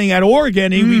was playing at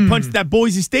Oregon, he punched that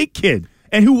Boise State kid,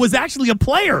 and who was actually a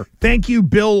player. Thank you,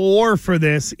 Bill Orr, for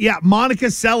this. Yeah, Monica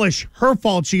Seles, her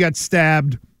fault she got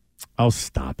stabbed. Oh,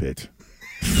 stop it.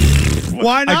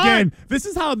 Why not? Again, this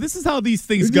is how these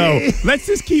things go. Let's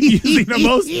just keep using the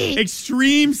most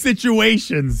extreme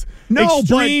situations.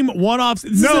 Extreme one-offs.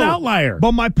 This is an outlier.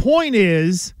 But my point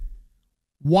is,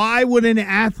 why would an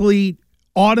athlete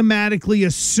automatically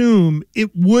assume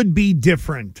it would be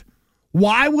different?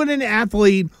 Why would an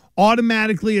athlete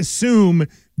automatically assume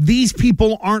these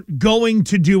people aren't going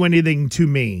to do anything to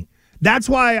me? That's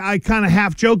why I kind of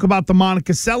half joke about the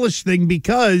Monica Seles thing,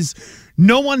 because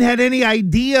no one had any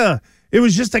idea. It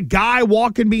was just a guy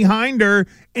walking behind her,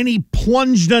 and he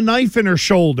plunged a knife in her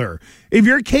shoulder. If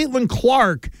you're Caitlin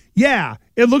Clark, yeah,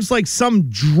 it looks like some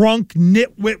drunk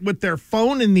nitwit with their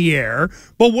phone in the air.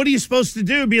 But what are you supposed to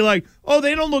do? Be like, oh,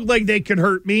 they don't look like they could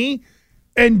hurt me.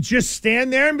 and just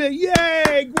stand there and be,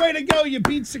 yay, way to go, you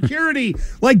beat security.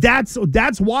 Like, that's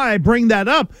why I bring that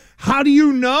up. How do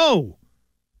you know?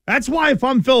 That's why if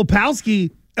I'm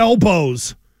Filipowski,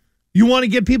 elbows. You want to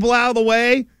get people out of the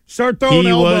way? Start throwing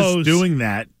elbows. He was doing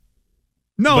that.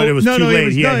 No, but it was too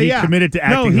late. He committed to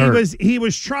acting hurt. He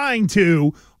was trying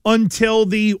to until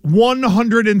the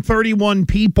 131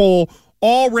 people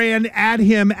all ran at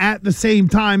him at the same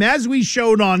time, as we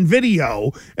showed on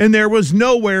video, and there was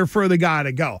nowhere for the guy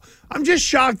to go. I'm just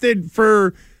shocked that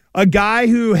for a guy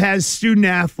who has student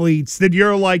athletes that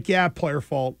you're like, yeah, player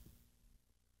fault.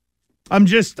 I'm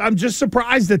just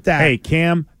surprised at that. Hey,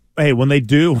 Cam, when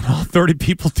all 30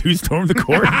 people do storm the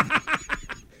court.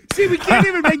 See, we can't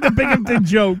even make the Binghamton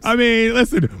jokes. I mean,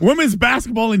 listen, women's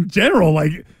basketball in general,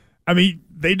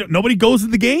 nobody goes to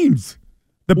the games.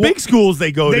 The big schools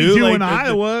they go to. They do in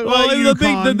Iowa.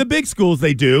 The big schools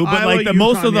they do, but Iowa,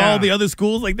 all the other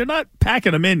schools, they're not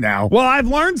packing them in now. Well, I've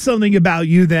learned something about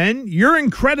you then. You're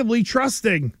incredibly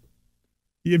trusting.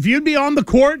 If you'd be on the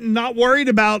court and not worried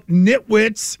about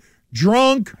nitwits,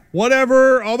 drunk,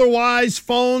 whatever, otherwise,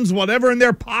 phones, whatever in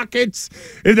their pockets,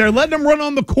 if they're letting them run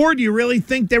on the court, do you really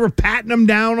think they were patting them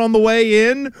down on the way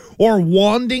in or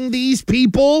wanding these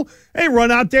people? Hey, run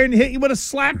out there and hit you with a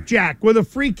slapjack with a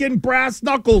freaking brass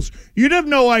knuckles. You'd have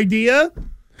no idea.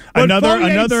 But another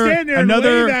hey.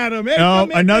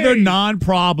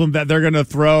 non-problem that they're going to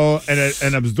throw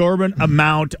an absorbent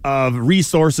amount of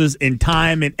resources and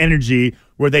time and energy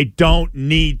where they don't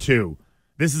need to.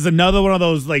 This is another one of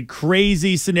those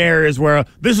crazy scenarios where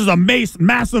this is a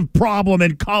massive problem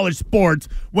in college sports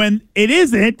when it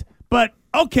isn't, but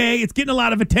okay, it's getting a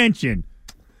lot of attention.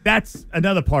 That's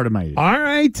another part of my issue. All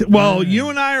right. Well, you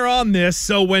and I are on this,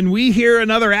 so when we hear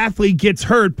another athlete gets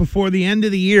hurt before the end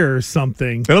of the year or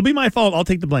something. It'll be my fault. I'll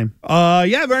take the blame.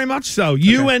 Yeah, very much so.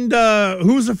 You and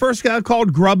who's the first guy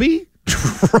called Grubby?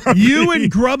 You and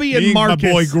Grubby and Marcus.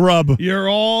 My boy Grub. You're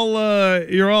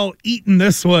all eating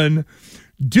this one.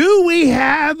 Do we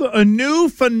have a new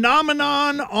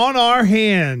phenomenon on our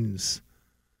hands?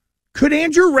 Could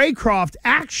Andrew Raycroft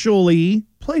actually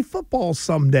play football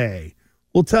someday?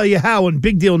 We'll tell you how in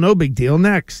Big Deal, No Big Deal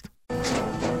next.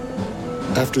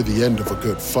 After the end of a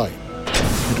good fight,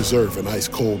 you deserve an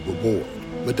ice-cold reward.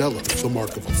 Modelo is the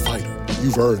mark of a fighter.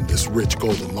 You've earned this rich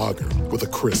golden lager with a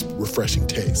crisp, refreshing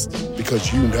taste.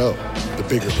 Because you know, the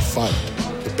bigger the fight,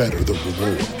 the better the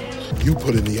reward. You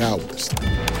put in the hours,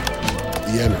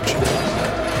 the energy,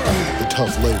 the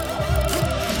tough labor.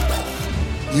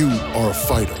 You are a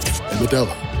fighter, and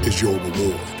Modelo is your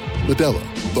reward. Modelo,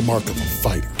 the mark of a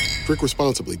fighter. Drink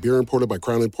responsibly. Beer imported by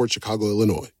Crown Imports, Chicago,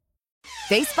 Illinois.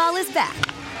 Baseball is back,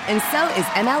 and so is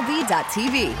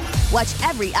MLB.tv. Watch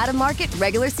every out-of-market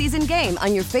regular season game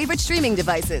on your favorite streaming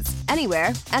devices,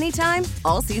 anywhere, anytime,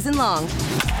 all season long.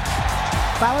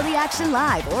 Follow the action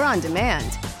live or on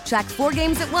demand. Track 4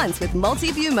 games at once with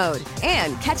multi-view mode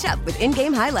and catch up with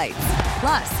in-game highlights.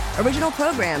 Plus, original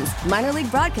programs, minor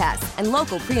league broadcasts, and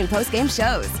local pre- and post-game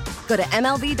shows. Go to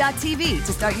MLB.tv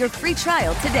to start your free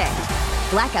trial today.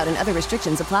 Blackout and other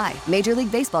restrictions apply. Major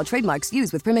League Baseball trademarks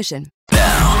used with permission.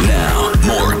 Now,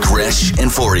 more Gresh and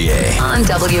Fauria on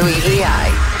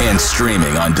WEEI and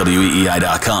streaming on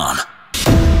WEEI.com.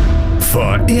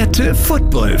 Verehrte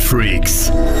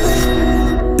Football-Freaks,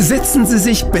 setzen Sie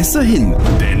sich besser hin,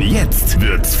 denn jetzt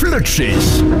wird's flutschig.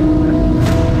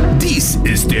 Dies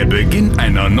ist der Beginn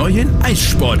einer neuen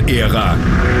Eissport-Ära.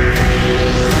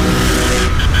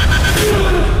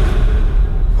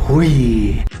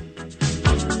 Hui.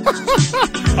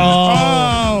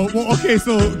 Well, okay,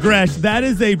 so Gresh, that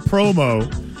is a promo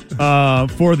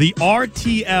for the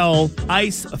RTL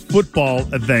Ice Football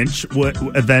event,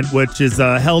 which is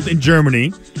held in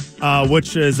Germany,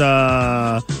 which is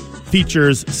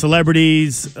features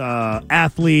celebrities,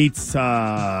 athletes,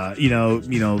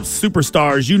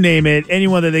 superstars, you name it,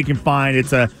 anyone that they can find.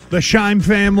 It's the Scheim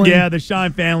family. Yeah, the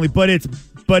Scheim family, but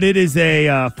it is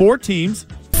a 4 teams.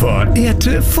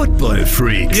 Verehrte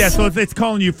Football-Freaks. Yeah, so it's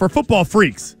calling you for football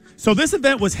freaks. So this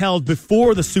event was held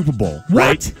before the Super Bowl. What?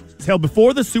 Right? It's held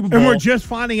before the Super Bowl. And we're just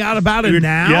finding out about it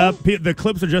now? Yeah, the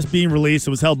clips are just being released. It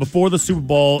was held before the Super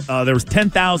Bowl. There was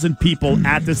 10,000 people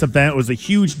at this event. It was a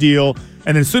huge deal.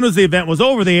 And then as soon as the event was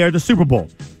over, they aired the Super Bowl.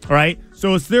 All right?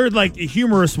 So it's their a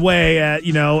humorous way at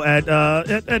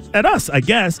us, I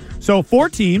guess. So 4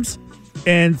 teams,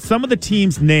 and some of the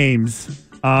teams' names.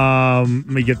 Let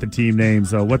me get the team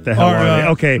names. What the hell are they?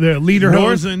 Okay. The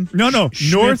Lederhosen.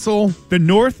 The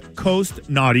North Coast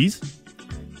Naughties,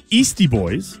 Eastie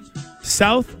Boys,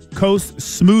 South Coast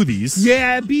Smoothies.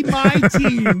 Yeah, be my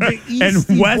team. The Eastie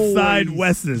and West Boys. Side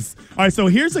Wesses. All right, so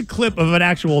here's a clip of an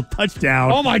actual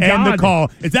touchdown. Oh, my And God. the call.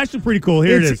 It's actually pretty cool.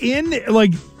 Here it is.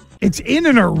 It's in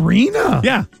an arena.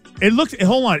 Yeah. It looks,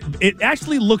 hold on. It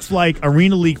actually looks like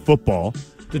Arena League football.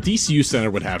 The DCU Center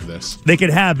would have this. They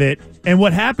could have it. And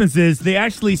what happens is they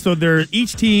actually,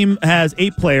 each team has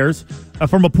 8 players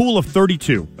from a pool of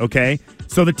 32, okay?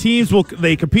 So the teams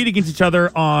they compete against each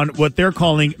other on what they're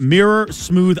calling mirror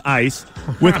smooth ice,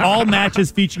 with all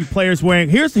matches featuring players wearing,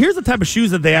 here's the type of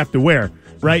shoes that they have to wear,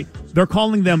 right? They're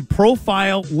calling them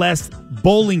profile-less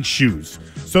bowling shoes.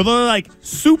 So they're like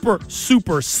super,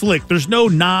 super slick. There's no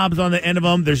knobs on the end of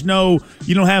them. You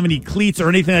don't have any cleats or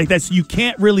anything like that. So you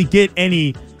can't really get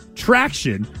any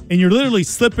traction, and you're literally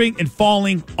slipping and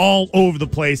falling all over the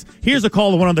place. Here's a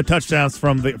call to one of the touchdowns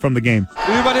from the game.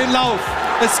 Über den Lauf.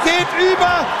 Es geht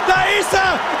über. Da ist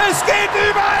Es geht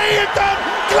über Ailton.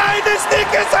 Kleines,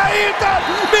 dickes Ailton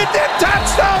mit dem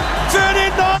Touchdown für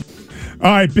den Nord.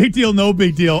 All right, big deal, no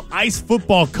big deal. Ice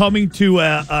football coming to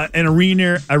an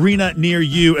arena near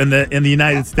you in the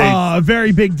United States.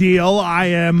 Very big deal. I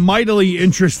am mightily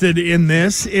interested in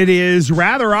this. It is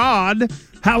rather odd.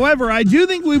 However, I do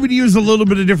think we would use a little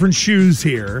bit of different shoes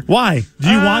here. Why? Do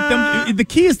you want them? The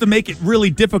key is to make it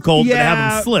really difficult to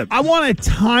have them slip. I want a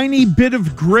tiny bit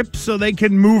of grip so they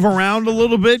can move around a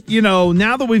little bit. You know,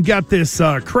 now that we've got this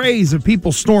craze of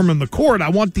people storming the court, I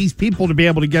want these people to be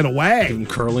able to get away. And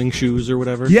curling shoes or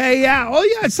whatever. Yeah. Oh,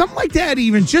 yeah, something like that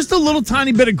even. Just a little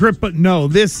tiny bit of grip. But no,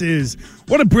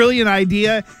 what a brilliant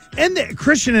idea. And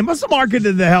Christian, it must have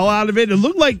marketed the hell out of it. It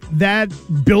looked like that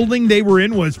building they were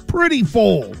in was pretty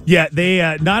full. Yeah, they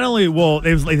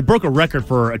they broke a record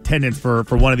for attendance for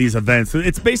one of these events.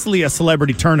 It's basically a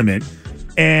celebrity tournament,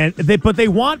 but they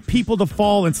want people to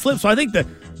fall and slip. So I think that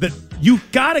you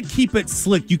got to keep it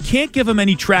slick. You can't give them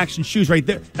any traction shoes right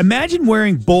there. Imagine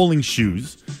wearing bowling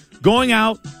shoes, going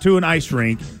out to an ice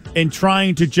rink, and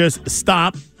trying to just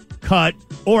stop, cut,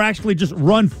 or actually just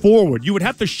run forward. You would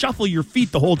have to shuffle your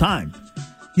feet the whole time.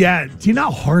 Yeah. Do you know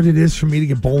how hard it is for me to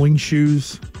get bowling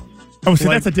shoes? Oh, so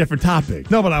that's a different topic.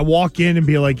 No, but I walk in and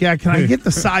be like, yeah, can I get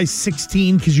the size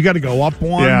 16? Because you got to go up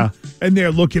one. Yeah. And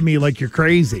they're looking at me like you're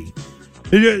crazy.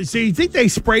 So you think they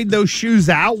sprayed those shoes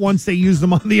out once they used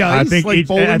them on the ice? I think they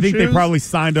probably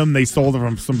signed them. They sold them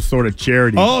from some sort of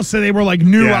charity. Oh, so they were like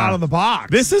new out of the box.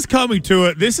 This is coming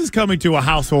to a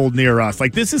household near us.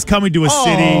 Like this is coming to a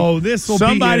city. Oh, this will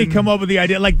somebody come up with the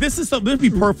idea. Like this would be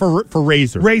for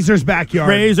Razor. Razor's backyard.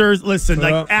 Razors, listen,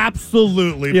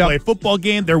 absolutely play a football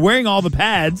game. They're wearing all the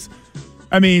pads.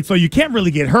 I mean, so you can't really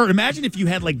get hurt. Imagine if you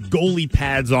had like goalie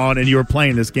pads on and you were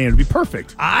playing this game. It'd be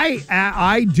perfect.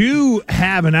 I do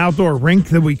have an outdoor rink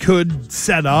that we could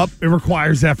set up. It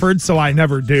requires effort, so I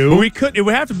never do. But we could. It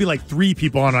would have to be like 3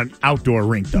 people on an outdoor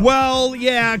rink, though. Well,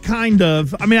 yeah, kind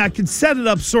of. I mean, I could set it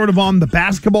up sort of on the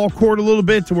basketball court a little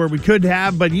bit to where we could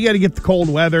have, but you got to get the cold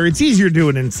weather. It's easier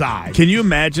doing inside. Can you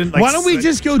imagine? Why don't we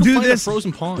just go do this?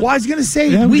 Frozen pond. Well, I was going to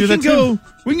say we can go.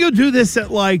 We can go do this at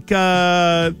like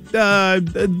Lowell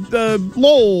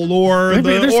or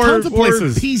tons of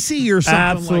places. PC or something.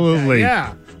 Absolutely. Like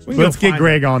that. Yeah. Let's get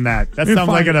Greg on that. That sounds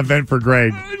like an event for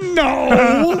Greg.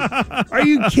 No. Are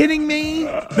you kidding me?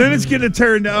 Then it's going to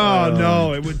turn. Oh,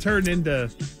 no. It would turn into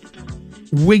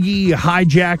Wiggy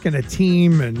hijacking a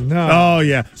team. And no. Oh,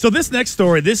 yeah. So this next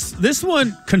story, this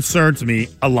one concerns me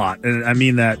a lot. And I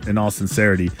mean that in all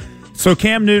sincerity. So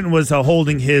Cam Newton was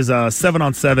holding his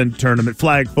 7-on-7 tournament,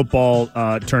 flag football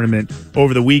tournament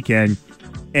over the weekend.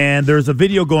 And there's a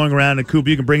video going around, and Coop,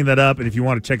 you can bring that up. And if you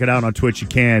want to check it out on Twitch, you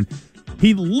can.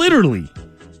 He literally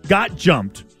got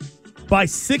jumped by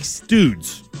 6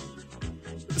 dudes.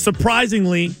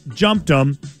 Surprisingly, jumped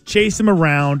him, chased him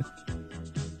around,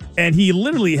 and he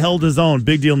literally held his own.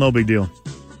 Big deal, no big deal.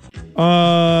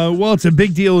 Well, it's a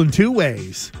big deal in 2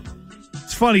 ways.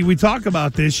 It's funny, we talk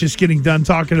about this, just getting done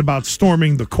talking about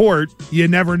storming the court. You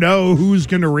never know who's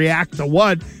going to react to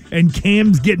what, and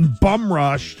Cam's getting bum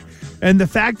rushed. And the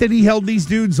fact that he held these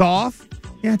dudes off,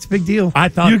 yeah, it's a big deal. I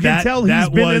thought you can tell he's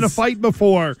been in a fight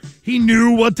before. He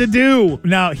knew what to do.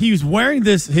 Now, he was wearing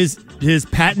his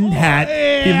patent hat.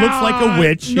 Yeah, he looks like a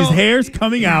witch. His hair's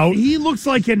coming out. He looks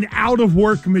like an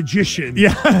out-of-work magician.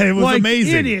 Yeah, it was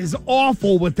amazing. It is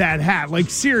awful with that hat. Like,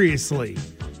 seriously.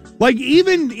 Like,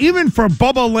 even for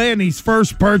Bubba Lanny's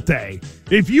first birthday,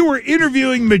 if you were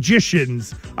interviewing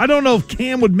magicians, I don't know if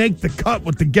Cam would make the cut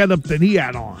with the getup that he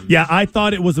had on. Yeah, I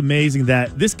thought it was amazing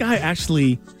that this guy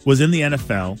actually was in the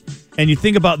NFL. And you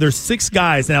think about there's 6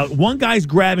 guys. Now, one guy's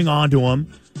grabbing onto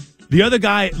him. The other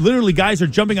guy, literally guys are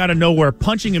jumping out of nowhere,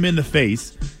 punching him in the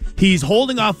face. He's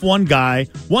holding off one guy.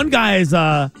 One guy is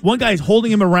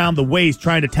holding him around the waist,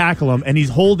 trying to tackle him, and he's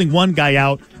holding one guy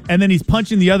out. and then he's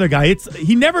punching the other guy.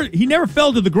 He never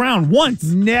fell to the ground once.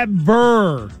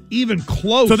 Never even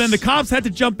close. So then the cops had to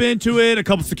jump into it. A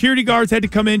couple security guards had to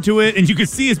come into it, and you could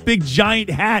see his big giant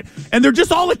hat, and they're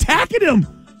just all attacking him.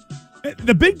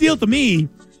 The big deal to me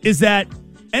is that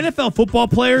NFL football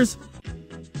players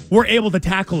were able to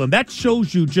tackle him. That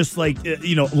shows you just like,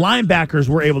 linebackers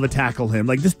were able to tackle him.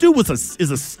 Like, this dude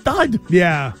is a stud.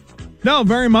 Yeah. No,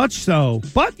 very much so.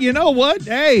 But you know what?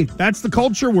 Hey, that's the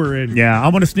culture we're in. Yeah, I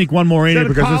want to sneak one more in here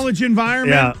because college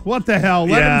environment. Yeah. What the hell?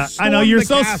 Let him storm I know you're the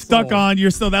so castle. stuck on.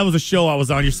 That was a show I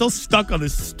was on. You're so stuck on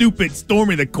this stupid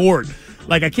storming the court.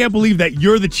 Like, I can't believe that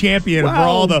you're the champion for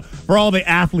all the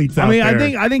athletes out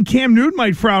there. I think Cam Newton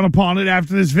might frown upon it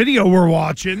after this video we're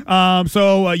watching.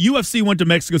 So UFC went to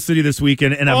Mexico City this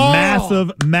weekend, and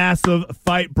a massive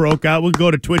fight broke out. We'll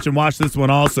go to Twitch and watch this one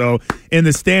also in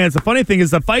the stands. The funny thing is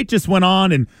the fight just went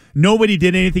on, and nobody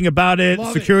did anything about it.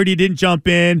 Security didn't jump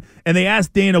in, and they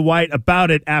asked Dana White about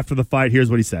it after the fight.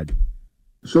 Here's what he said.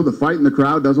 So the fight in the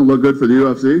crowd doesn't look good for the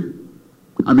UFC?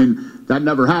 I mean, that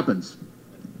never happens.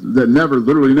 That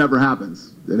literally never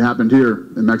happens. It happened here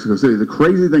in Mexico City. The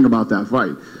crazy thing about that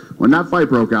fight, when that fight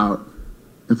broke out,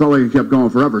 it felt like it kept going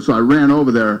forever. So I ran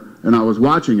over there and I was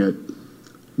watching it.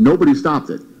 Nobody stopped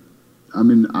it. I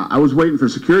mean, I was waiting for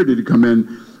security to come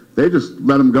in. They just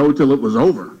let them go till it was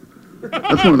over.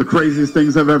 That's one of the craziest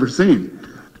things I've ever seen.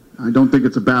 I don't think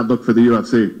it's a bad look for the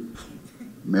UFC.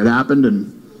 It happened,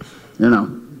 and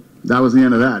that was the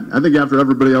end of that. I think after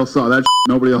everybody else saw that,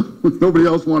 nobody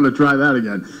else wanted to try that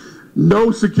again.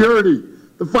 No security.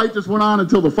 The fight just went on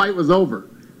until the fight was over.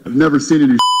 I've never seen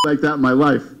any like that in my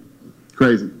life.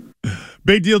 Crazy.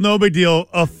 Big deal, no big deal.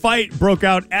 A fight broke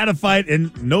out at a fight,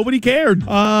 and nobody cared.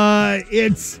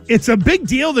 It's a big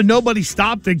deal that nobody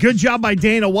stopped it. Good job by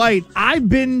Dana White. I've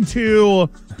been to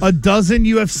a dozen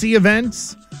UFC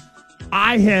events.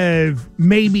 I have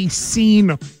maybe seen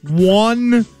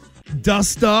one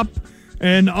dust up,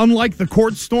 and unlike the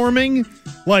court storming,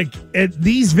 like at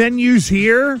these venues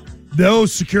here,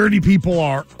 those security people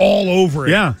are all over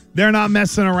it. Yeah. They're not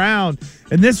messing around.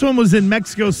 And this one was in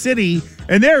Mexico City,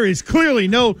 and there is clearly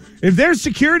if there's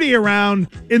security around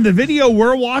in the video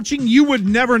we're watching, you would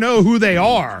never know who they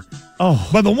are. Oh,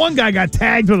 but the one guy got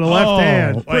tagged with a left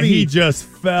hand. He just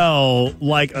fell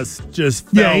like a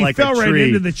he fell right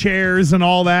into the chairs and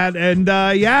all that. And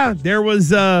there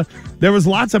was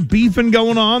lots of beefing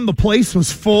going on. The place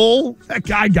was full. That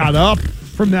guy got up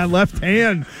from that left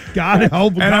hand. God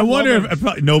help him. And I wonder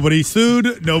if nobody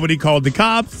sued, nobody called the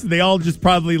cops. They all just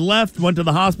probably left, went to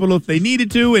the hospital if they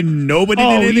needed to, and nobody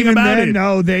did anything about it.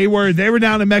 No, they were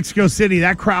down in Mexico City.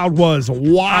 That crowd was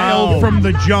wild from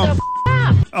the jump.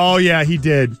 Oh, yeah, he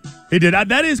did. He did.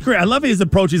 That is great. I love his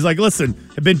approach. He's like, listen,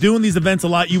 I've been doing these events a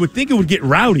lot. You would think it would get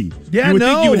rowdy. Yeah, you would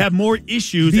think you would have more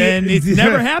issues, and it's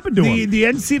never happened to him. The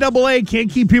NCAA can't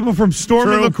keep people from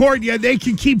storming the court. Yeah, they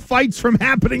can keep fights from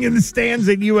happening in the stands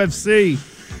at UFC.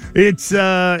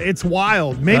 It's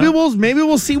wild. Maybe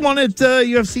we'll see one at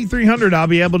UFC 300. I'll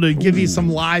be able to give you some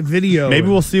live video. Maybe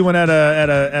we'll see one at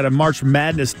a March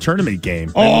Madness tournament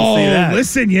game. Maybe we'll see that.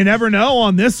 Listen, you never know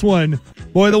on this one.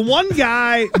 Boy, the one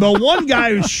guy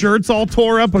whose shirt's all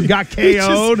tore up and got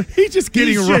KO'd. He's just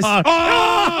getting rocked.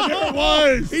 There it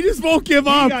was. He just won't give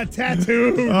up. He got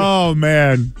tattooed. Oh,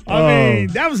 man. I mean,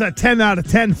 that was a 10 out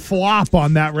of 10 flop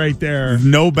on that right there.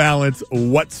 No balance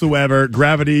whatsoever.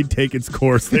 Gravity take its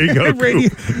course. There you go.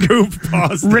 Coop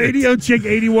paused. Radio Chick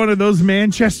 81 of those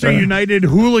Manchester United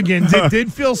hooligans. It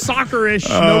did feel soccer-ish,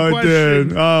 no question. It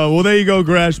did. Well, there you go,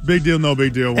 Gresh. Big deal, no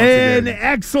big deal. Once again.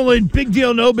 Excellent. Big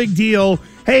deal, no big deal.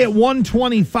 Hey, at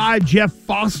 1:25, Jeff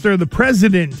Foster, the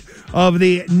president of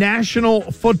the National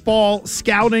Football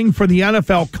Scouting for the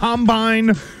NFL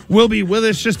Combine, will be with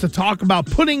us just to talk about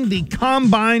putting the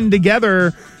Combine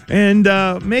together. And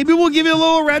maybe we'll give you a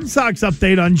little Red Sox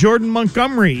update on Jordan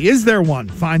Montgomery. Is there one?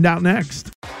 Find out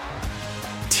next.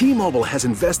 T-Mobile has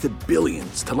invested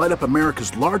billions to light up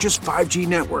America's largest 5G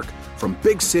network, from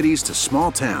big cities to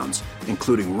small towns,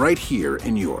 including right here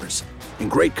in yours. And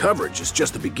great coverage is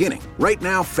just the beginning. Right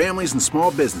now, families and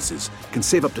small businesses can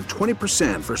save up to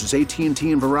 20% versus AT&T and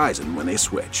Verizon when they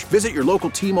switch. Visit your local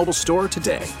T-Mobile store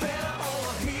today.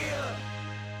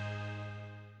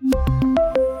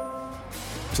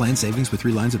 Plan savings with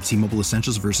 3 lines of T-Mobile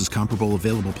Essentials versus comparable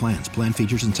available plans. Plan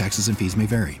features and taxes and fees may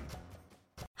vary.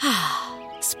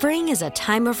 Spring is a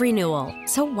time of renewal,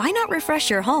 so why not refresh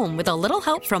your home with a little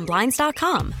help from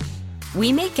Blinds.com?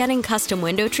 We make getting custom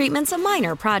window treatments a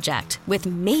minor project with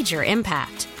major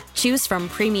impact. Choose from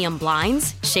premium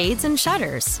blinds, shades, and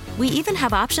shutters. We even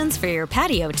have options for your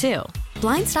patio, too.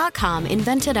 Blinds.com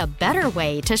invented a better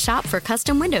way to shop for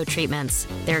custom window treatments.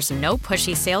 There's no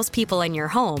pushy salespeople in your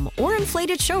home or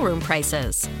inflated showroom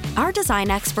prices. Our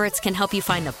design experts can help you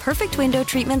find the perfect window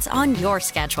treatments on your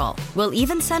schedule. We'll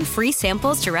even send free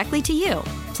samples directly to you.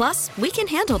 Plus, we can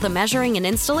handle the measuring and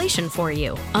installation for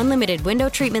you. Unlimited window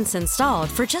treatments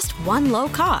installed for just one low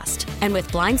cost. And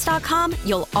with Blinds.com,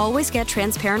 you'll always get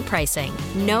transparent pricing.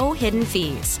 No hidden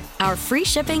fees. Our free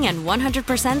shipping and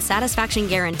 100% satisfaction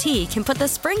guarantee can put the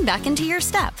spring back into your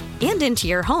step and into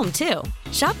your home, too.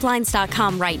 Shop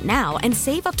Blinds.com right now and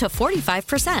save up to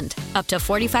 45%. Up to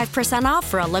 45% off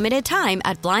for a limited time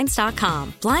at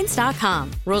Blinds.com.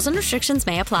 Blinds.com. Rules and restrictions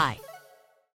may apply.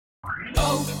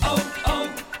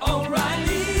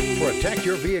 O'Reilly. Protect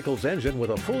your vehicle's engine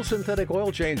with a full synthetic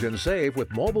oil change and save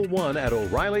with Mobile One at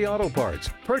O'Reilly Auto Parts.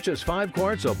 Purchase 5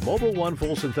 quarts of Mobile One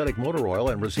full synthetic motor oil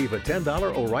and receive a $10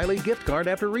 O'Reilly gift card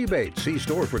after rebate. See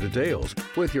store for details.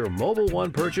 With your Mobile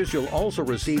One purchase, you'll also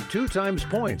receive 2 times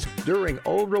points during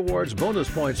O Rewards Bonus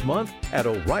Points Month at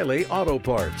O'Reilly Auto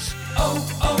Parts.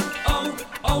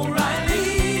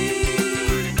 O'Reilly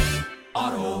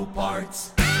Auto Parts.